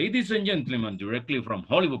 ladies and gentlemen, directly from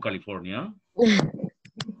Hollywood, California.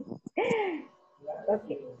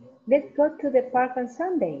 Okay. Let's go to the park on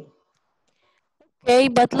Sunday. Okay,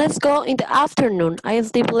 but let's go in the afternoon. I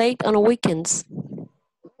sleep late on weekends.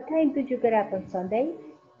 What time do you get up on Sunday?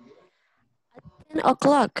 10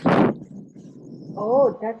 o'clock.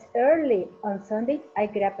 Oh, that's early. On Sunday, I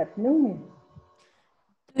get up at noon.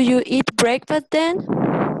 Do you eat breakfast then?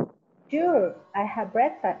 Sure, I have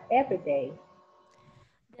breakfast every day.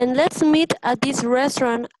 Then let's meet at this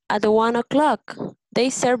restaurant at 1 o'clock. They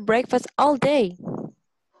serve breakfast all day.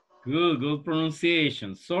 Good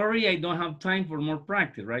pronunciation. Sorry, I don't have time for more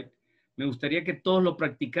practice, right? Me gustaría que todos lo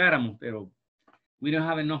practicáramos, pero we don't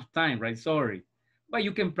have enough time, right? Sorry. But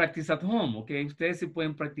you can practice at home, okay? Ustedes sí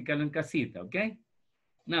pueden practicarlo en casita, okay?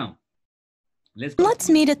 Now, let's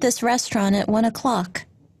meet at this restaurant at 1 o'clock.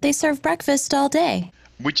 They serve breakfast all day.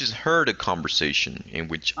 Which is heard a conversation in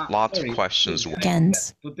which lots of questions were. To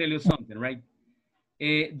tell you something, right?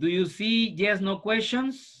 Do you see yes, no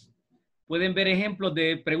questions? ¿Pueden ver ejemplos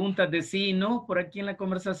de preguntas de sí y no por aquí en la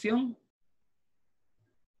conversación?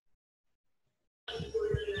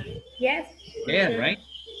 Yes. Yeah, Teacher. right?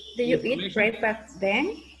 Do you eat Information. breakfast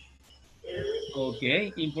then? Ok.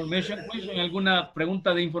 Information question. ¿Alguna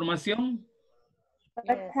pregunta de información?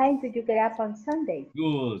 What time do you get up on Sunday?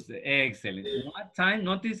 Good. Excellent. What time?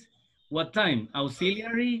 Notice what time?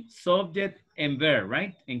 Auxiliary, subject, and verb,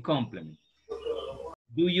 right? And complement.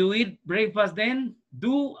 Do you eat breakfast then?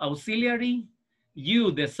 Do, auxiliary,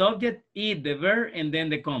 you, the subject, eat the verb, and then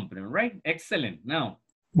the complement, right? Excellent. Now,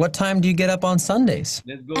 What time do you get up on Sundays?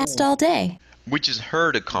 let's go. Asked all day. We just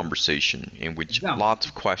heard a conversation in which Example. lots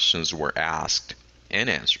of questions were asked and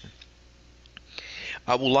answered.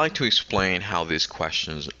 I would like to explain how these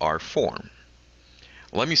questions are formed.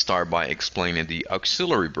 Let me start by explaining the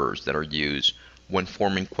auxiliary verbs that are used when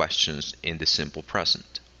forming questions in the simple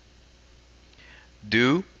present.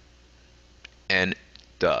 Do and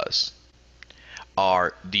does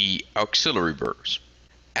are the auxiliary verbs.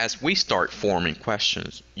 As we start forming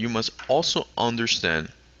questions, you must also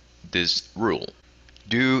understand this rule.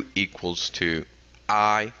 Do equals to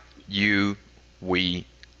I, you, we,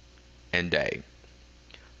 and they.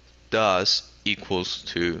 Does equals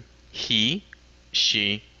to he,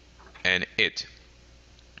 she, and it.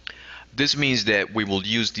 This means that we will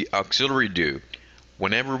use the auxiliary do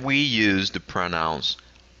whenever we use the pronouns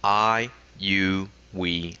I, you,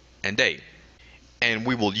 we, and they. And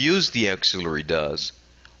we will use the auxiliary does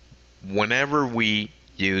whenever we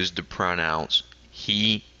use the pronouns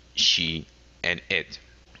he, she, and it.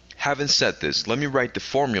 Having said this, let me write the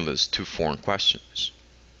formulas to form questions.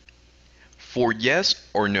 For yes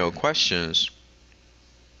or no questions,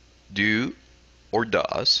 do or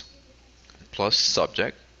does plus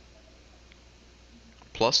subject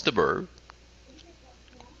plus the verb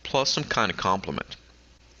plus some kind of complement.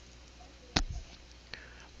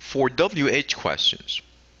 For WH questions,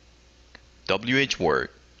 WH word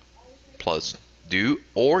plus do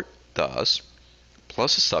or does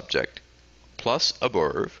plus a subject plus a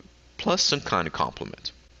verb plus some kind of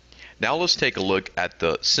complement. Now let's take a look at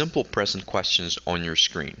the simple present questions on your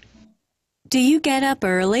screen. Do you get up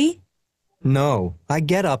early? No, I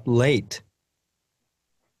get up late.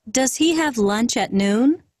 Does he have lunch at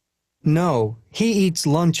noon? No, he eats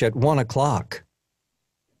lunch at 1 o'clock.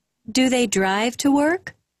 Do they drive to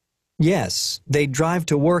work? Yes, they drive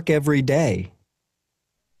to work every day.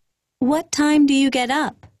 What time do you get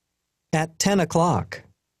up? At 10 o'clock.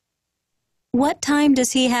 What time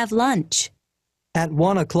does he have lunch? At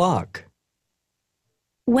 1 o'clock.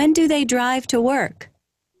 When do they drive to work?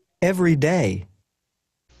 Every day.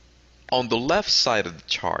 On the left side of the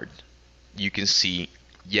chart, you can see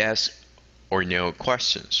yes or no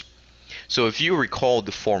questions. So if you recall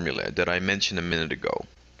the formula that I mentioned a minute ago,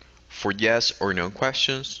 for yes or no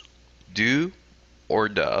questions, do or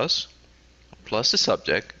does plus the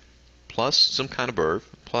subject plus some kind of verb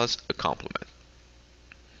plus a complement.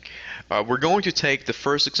 We're going to take the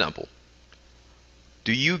first example.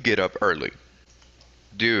 Do you get up early?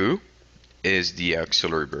 Do is the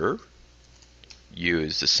auxiliary verb. You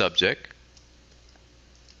is the subject.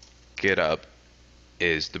 Get up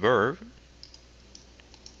is the verb.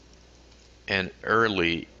 And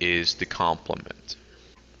early is the complement.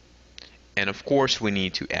 And of course, we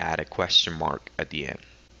need to add a question mark at the end.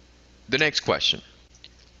 The next question.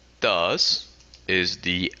 Does is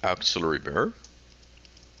the auxiliary verb.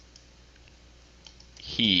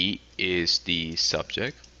 He is the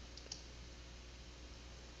subject.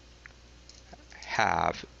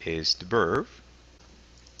 Have is the verb.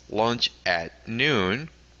 Lunch at noon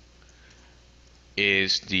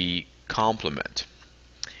is the complement.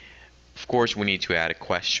 Of course, we need to add a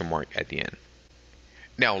question mark at the end.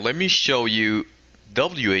 Now, let me show you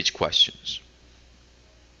WH questions.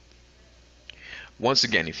 Once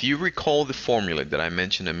again, if you recall the formula that I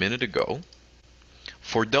mentioned a minute ago,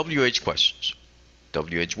 for WH questions,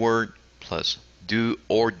 WH word plus do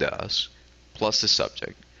or does plus the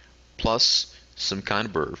subject plus some kind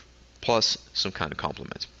of verb plus some kind of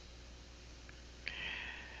complement.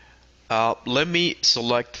 Let me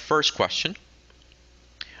select the first question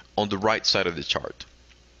on the right side of the chart.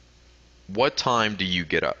 What time do you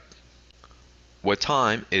get up? What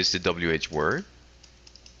time is the WH word.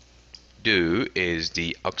 Do is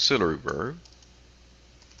the auxiliary verb.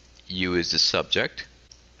 You is the subject.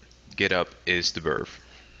 Get up is the verb.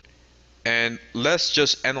 And let's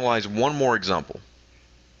just analyze one more example.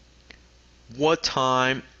 What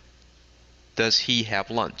time does he have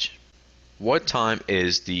lunch? What time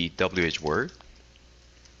is the WH word.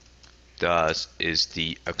 Does is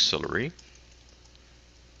the auxiliary.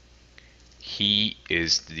 He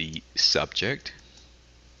is the subject.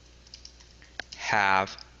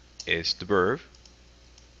 Have is the verb.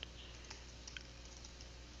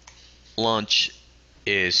 Lunch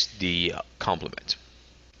is the complement.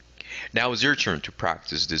 Now it's your turn to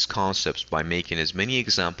practice these concepts by making as many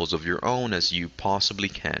examples of your own as you possibly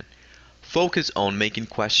can. Focus on making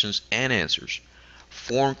questions and answers.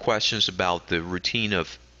 Form questions about the routine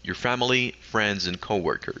of your family, friends, and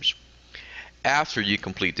coworkers. After you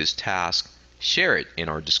complete this task, share it in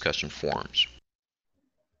our discussion forums.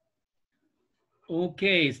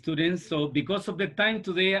 Okay, students, so because of the time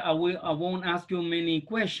today, I won't ask you many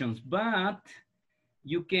questions, but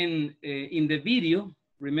you can, in the video,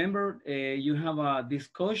 remember, you have a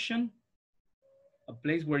discussion, a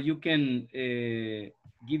place where you can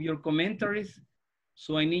give your commentaries.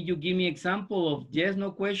 So I need you to give me example of yes,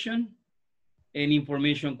 no question and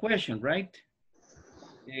information question, right?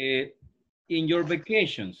 In your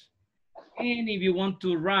vacations. And if you want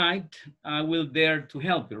to write, I will dare to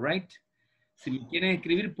help you, right? Si me quieren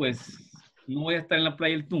escribir, pues no voy a estar en la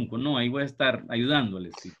playa del Tunco, no, ahí voy a estar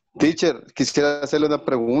ayudándoles. Sí. Teacher, quisiera hacerle una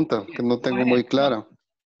pregunta que no tengo muy clara.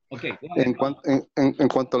 Okay, en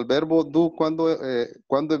cuanto al verbo do, ¿cuándo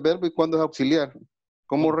es verbo y cuándo es auxiliar?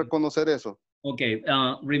 ¿Cómo reconocer eso? Okay,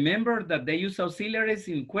 remember that they use auxiliaries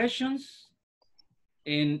in questions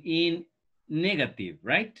and in negative,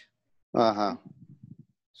 right? Ajá.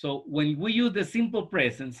 So when we use the simple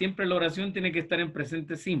present, siempre la oración tiene que estar en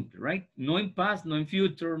presente simple, right? No en past, no en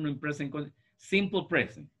future, no en present, simple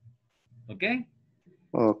present, okay?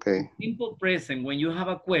 Okay. Simple present, when you have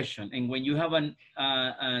a question and when you have a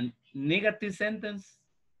negative sentence,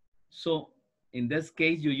 so in this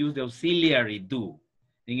case you use the auxiliary do.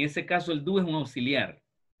 En ese caso el do es un auxiliar,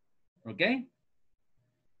 okay?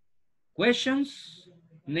 Questions,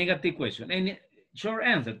 negative question. And short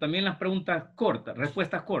answer, también las preguntas cortas,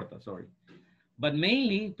 respuestas cortas, sorry. But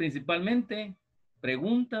mainly, principalmente,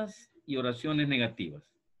 preguntas y oraciones negativas.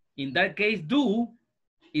 In that case, do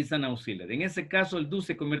is an auxiliary. En ese caso, el do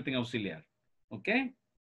se convierte en auxiliar. ¿Ok?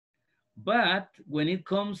 But when it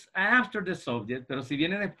comes after the subject, pero si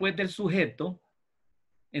viene después del sujeto,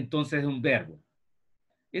 entonces es un verbo.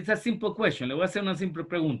 It's a simple question. Le voy a hacer una simple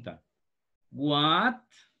pregunta. What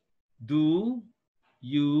do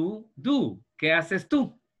you do? ¿Qué haces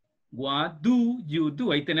tú? What do you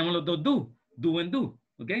do? Ahí tenemos los dos do and do,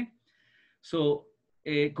 ¿ok? So,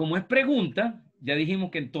 como es pregunta, ya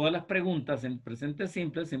dijimos que en todas las preguntas en presente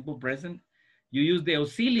simple, simple present, you use the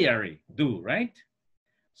auxiliary do, right?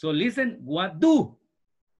 So listen, what do?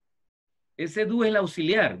 Ese do es el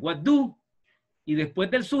auxiliar, what do? Y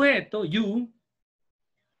después del sujeto, you,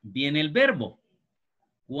 viene el verbo.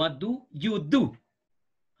 What do you do?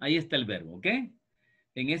 Ahí está el verbo, ¿ok?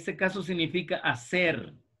 En este caso significa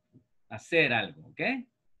hacer algo, ¿ok?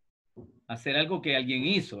 Hacer algo que alguien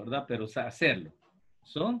hizo, ¿verdad? Pero hacerlo.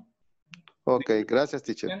 So, ok, gracias,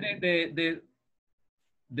 teacher. The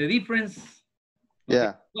difference, okay.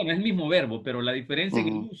 Yeah. Bueno, es el mismo verbo, pero la diferencia en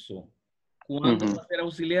el uso. ¿Cuándo va a ser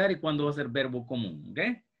auxiliar y cuándo va a ser verbo común? ¿Ok?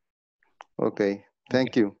 Ok,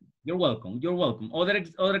 thank you. You're welcome, you're welcome.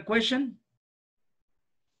 Other question?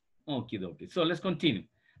 Okie dokie. So let's continue.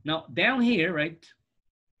 Now, down here, right?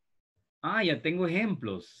 Ah, ya tengo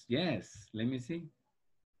ejemplos. Yes, let me see.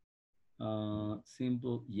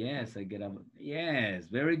 Simple, yes, I get up. Yes,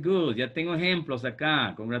 very good. Ya tengo ejemplos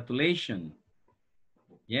acá. Congratulations.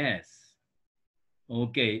 Yes.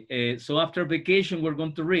 Okay, so after vacation, we're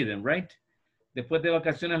going to read them, right? Después de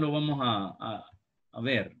vacaciones lo vamos a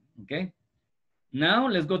ver, okay? Now,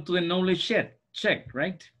 let's go to the knowledge check,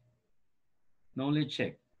 right? Knowledge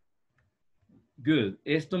check. Good.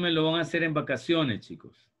 Esto me lo van a hacer en vacaciones,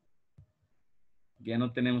 chicos. Ya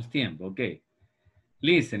no tenemos tiempo, okay.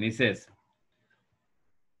 Listen, it says,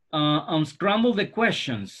 unscramble the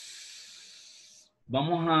questions.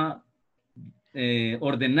 Vamos a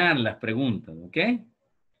ordenar las preguntas, ¿ok?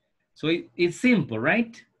 So it's simple,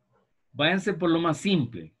 right? Váyanse por lo más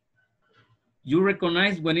simple. You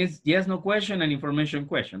recognize when it's yes, no question and information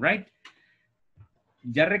question, right?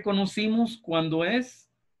 Ya reconocimos cuando es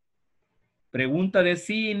pregunta de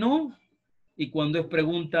sí y no y cuando es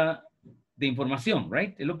pregunta de información,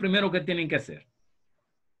 right? Es lo primero que tienen que hacer.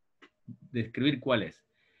 Describir cuál es.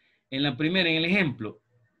 En la primera, en el ejemplo,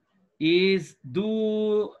 is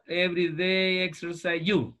do everyday exercise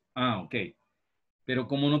you. Ah, ok. Pero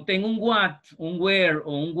como no tengo un what, un where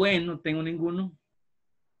o un when, no tengo ninguno,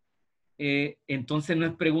 entonces no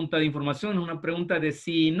es pregunta de información, es una pregunta de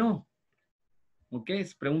sí y no. Ok,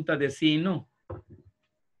 es pregunta de sí y no.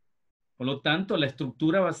 Por lo tanto, la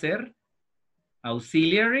estructura va a ser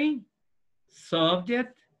auxiliary,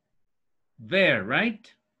 subject, verb, right?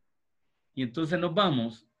 Y entonces nos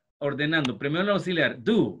vamos ordenando. Primero el auxiliar,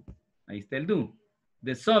 do. Ahí está el do.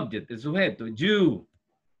 the subject, el sujeto, you.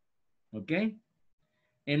 Okay?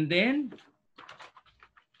 And then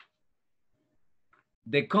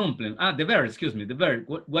the complement, the verb, excuse me, the verb.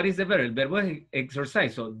 What is the verb? El verbo es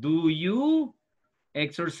exercise. So, do you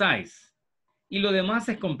exercise? Y lo demás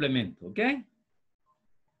es complemento, ¿ok?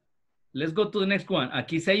 Let's go to the next one.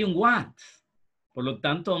 Aquí sí hay un what. Por lo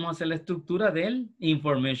tanto, vamos a hacer la estructura del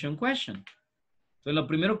information question. Entonces, lo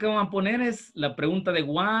primero que vamos a poner es la pregunta de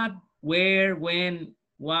what, where, when,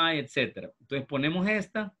 why, etc. Entonces, ponemos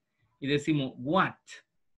esta y decimos what.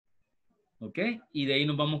 ¿Ok? Y de ahí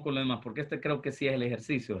nos vamos con lo demás, porque este creo que sí es el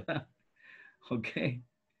ejercicio, ¿verdad? ¿Ok?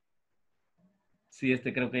 Sí,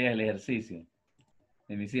 este creo que ya es el ejercicio.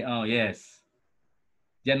 Let me see. Oh, yes.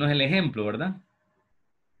 Ya no es el ejemplo, ¿verdad?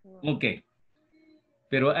 Ok.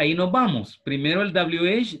 Pero ahí nos vamos. Primero el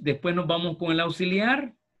WH, después nos vamos con el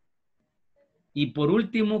auxiliar y por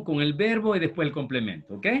último con el verbo y después el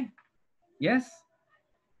complemento. ¿Ok? Yes.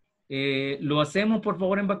 Lo hacemos por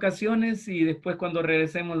favor en vacaciones y después cuando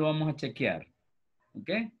regresemos lo vamos a chequear. ¿Ok?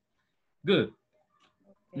 Good.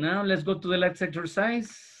 Now let's go to the next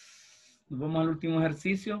exercise. Nos vamos al último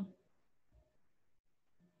ejercicio.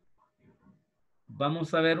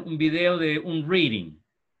 Vamos a ver un video de un reading.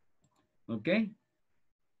 ¿Ok?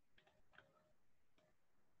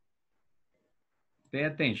 Pay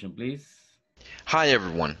attention, please. Hi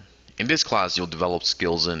everyone. In this class you'll develop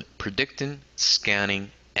skills in predicting, scanning,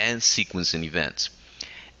 and sequencing events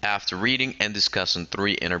after reading and discussing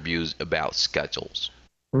 3 interviews about schedules.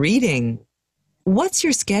 Reading. What's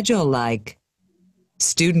your schedule like?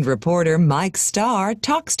 Student reporter Mike Starr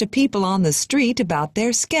talks to people on the street about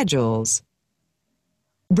their schedules.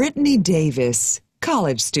 Brittany Davis,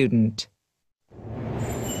 college student.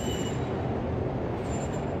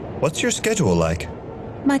 What's your schedule like?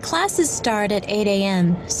 My classes start at 8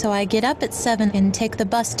 a.m., so I get up at 7 and take the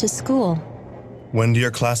bus to school. When do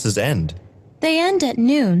your classes end? They end at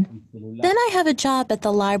noon. Then I have a job at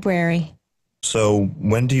the library. So,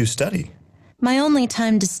 when do you study? My only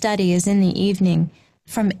time to study is in the evening,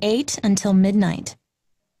 from 8 until midnight.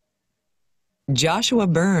 Joshua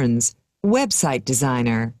Burns, website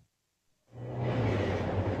designer.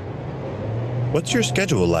 What's your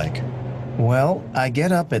schedule like? Well, I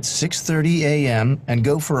get up at 6:30 a.m. and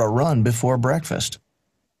go for a run before breakfast.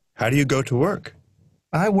 How do you go to work?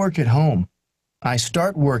 I work at home. I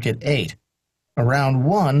start work at 8. Around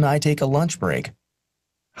 1, I take a lunch break.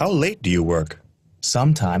 How late do you work?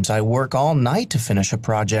 Sometimes I work all night to finish a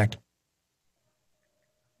project.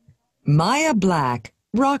 Maya Black,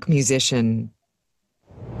 rock musician.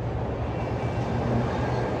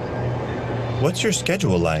 What's your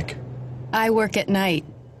schedule like? I work at night.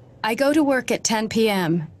 I go to work at 10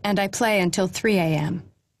 p.m. and I play until 3 a.m.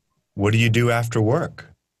 What do you do after work?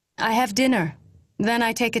 I have dinner. Then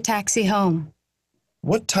I take a taxi home.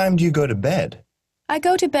 What time do you go to bed? I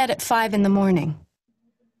go to bed at 5 in the morning.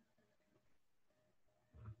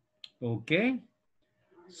 Okay.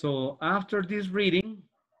 So after this reading,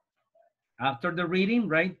 after the reading,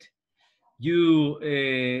 right, you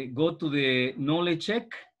go to the knowledge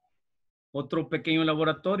check, otro pequeño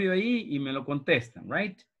laboratorio ahí y me lo contestan,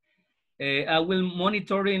 right? I will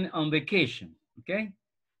monitoring on vacation, okay?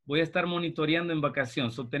 Voy a estar monitoreando en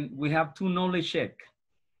vacación. So we have 2 knowledge check.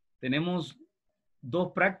 Tenemos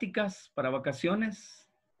 2 prácticas para vacaciones,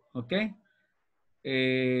 ¿ok?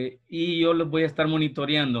 Y yo los voy a estar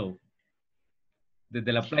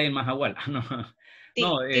desde la playa en Majahual. No,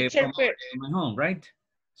 Teacher, from my home, right?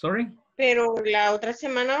 Sorry? pero la otra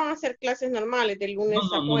semana van a ser clases normales, de lunes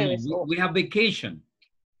a jueves. No. We have vacation.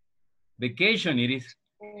 Vacation it is.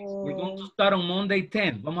 We're going to start on Monday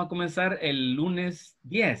 10. Vamos a comenzar el lunes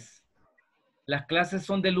 10. Las clases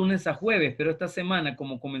son de lunes a jueves, pero esta semana,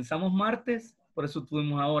 como comenzamos martes, por eso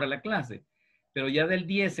tuvimos ahora la clase. Pero ya del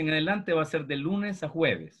 10 en adelante va a ser de lunes a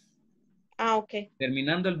jueves. Ah, ok.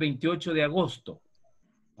 Terminando el 28 de agosto.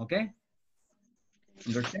 ¿Ok?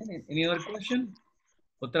 Understand? Any other question?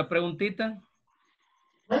 ¿Otra preguntita?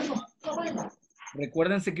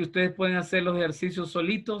 Recuérdense que ustedes pueden hacer los ejercicios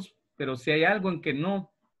solitos, pero si hay algo en que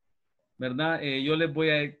no, ¿verdad? Yo les voy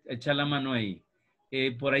a echar la mano ahí.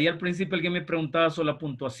 Por ahí al principio alguien me preguntaba sobre la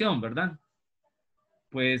puntuación, ¿verdad?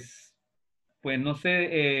 Pues no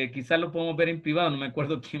sé, quizás lo podemos ver en privado, no me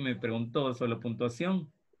acuerdo quién me preguntó sobre la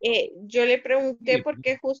puntuación. Yo le pregunté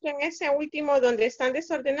porque justo en ese último donde están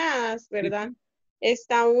desordenadas, ¿verdad? Sí.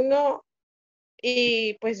 Está uno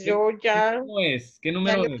y pues yo ya... ¿Cómo es? ¿Qué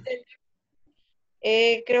número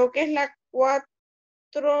es? Creo que es la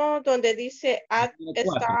 4 donde dice at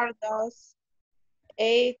Stardust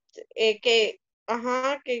 8,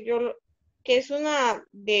 que es una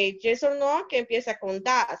de yes or no que empieza con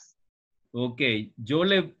das. Ok, yo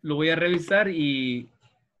lo voy a revisar y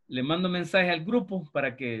le mando mensaje al grupo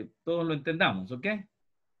para que todos lo entendamos, ¿ok?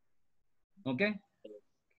 ¿Ok?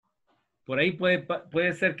 Por ahí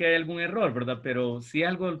puede ser que haya algún error, ¿verdad? Pero si hay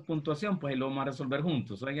algo de puntuación, pues ahí lo vamos a resolver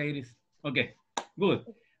juntos. Oiga, Iris. Ok, good.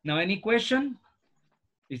 Now, any question?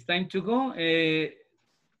 It's time to go.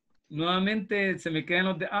 Nuevamente se me quedan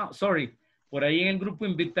los de... sorry. Por ahí en el grupo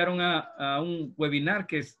invitaron a un webinar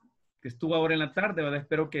que estuvo ahora en la tarde, ¿verdad?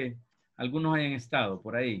 Espero que algunos hayan estado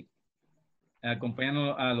por ahí,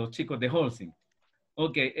 acompañando a los chicos de Holcim.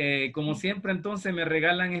 Ok, como siempre, entonces me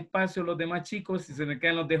regalan espacio los demás chicos y se me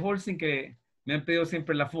quedan los de Holcim que me han pedido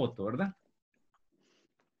siempre la foto, ¿verdad?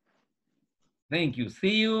 Thank you.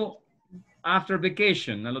 See you after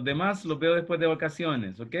vacation. A los demás los veo después de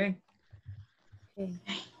vacaciones, ¿ok?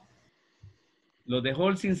 Los de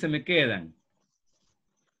Holcim se me quedan.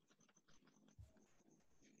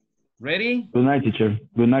 Ready? Good night, teacher.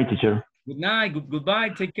 Good night, teacher. Good night.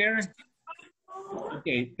 Goodbye. Take care.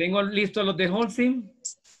 Ok, tengo listos los de Holcim.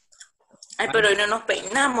 Ay, pero hoy no nos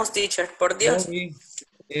peinamos, teacher, por Dios.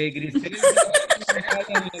 Grisel,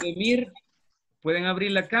 Vladimir, pueden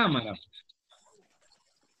abrir la cámara.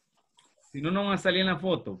 Si no, no van a salir en la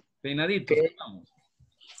foto. Peinaditos. Vamos.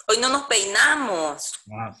 Hoy no nos peinamos.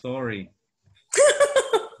 Sorry.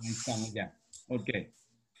 Ahí estamos ya. Ok.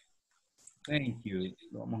 Thank you.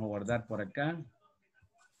 Lo vamos a guardar por acá.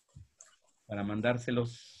 Para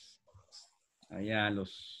mandárselos allá a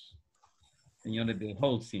los señores de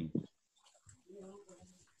Holcim.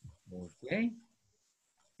 Ok.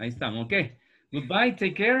 Ahí estamos. Ok. Goodbye.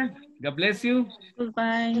 Take care. God bless you.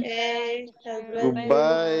 Goodbye.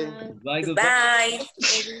 Goodbye. Goodbye. Goodbye.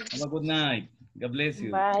 Have a good night. God bless you.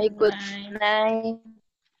 Bye. Good night.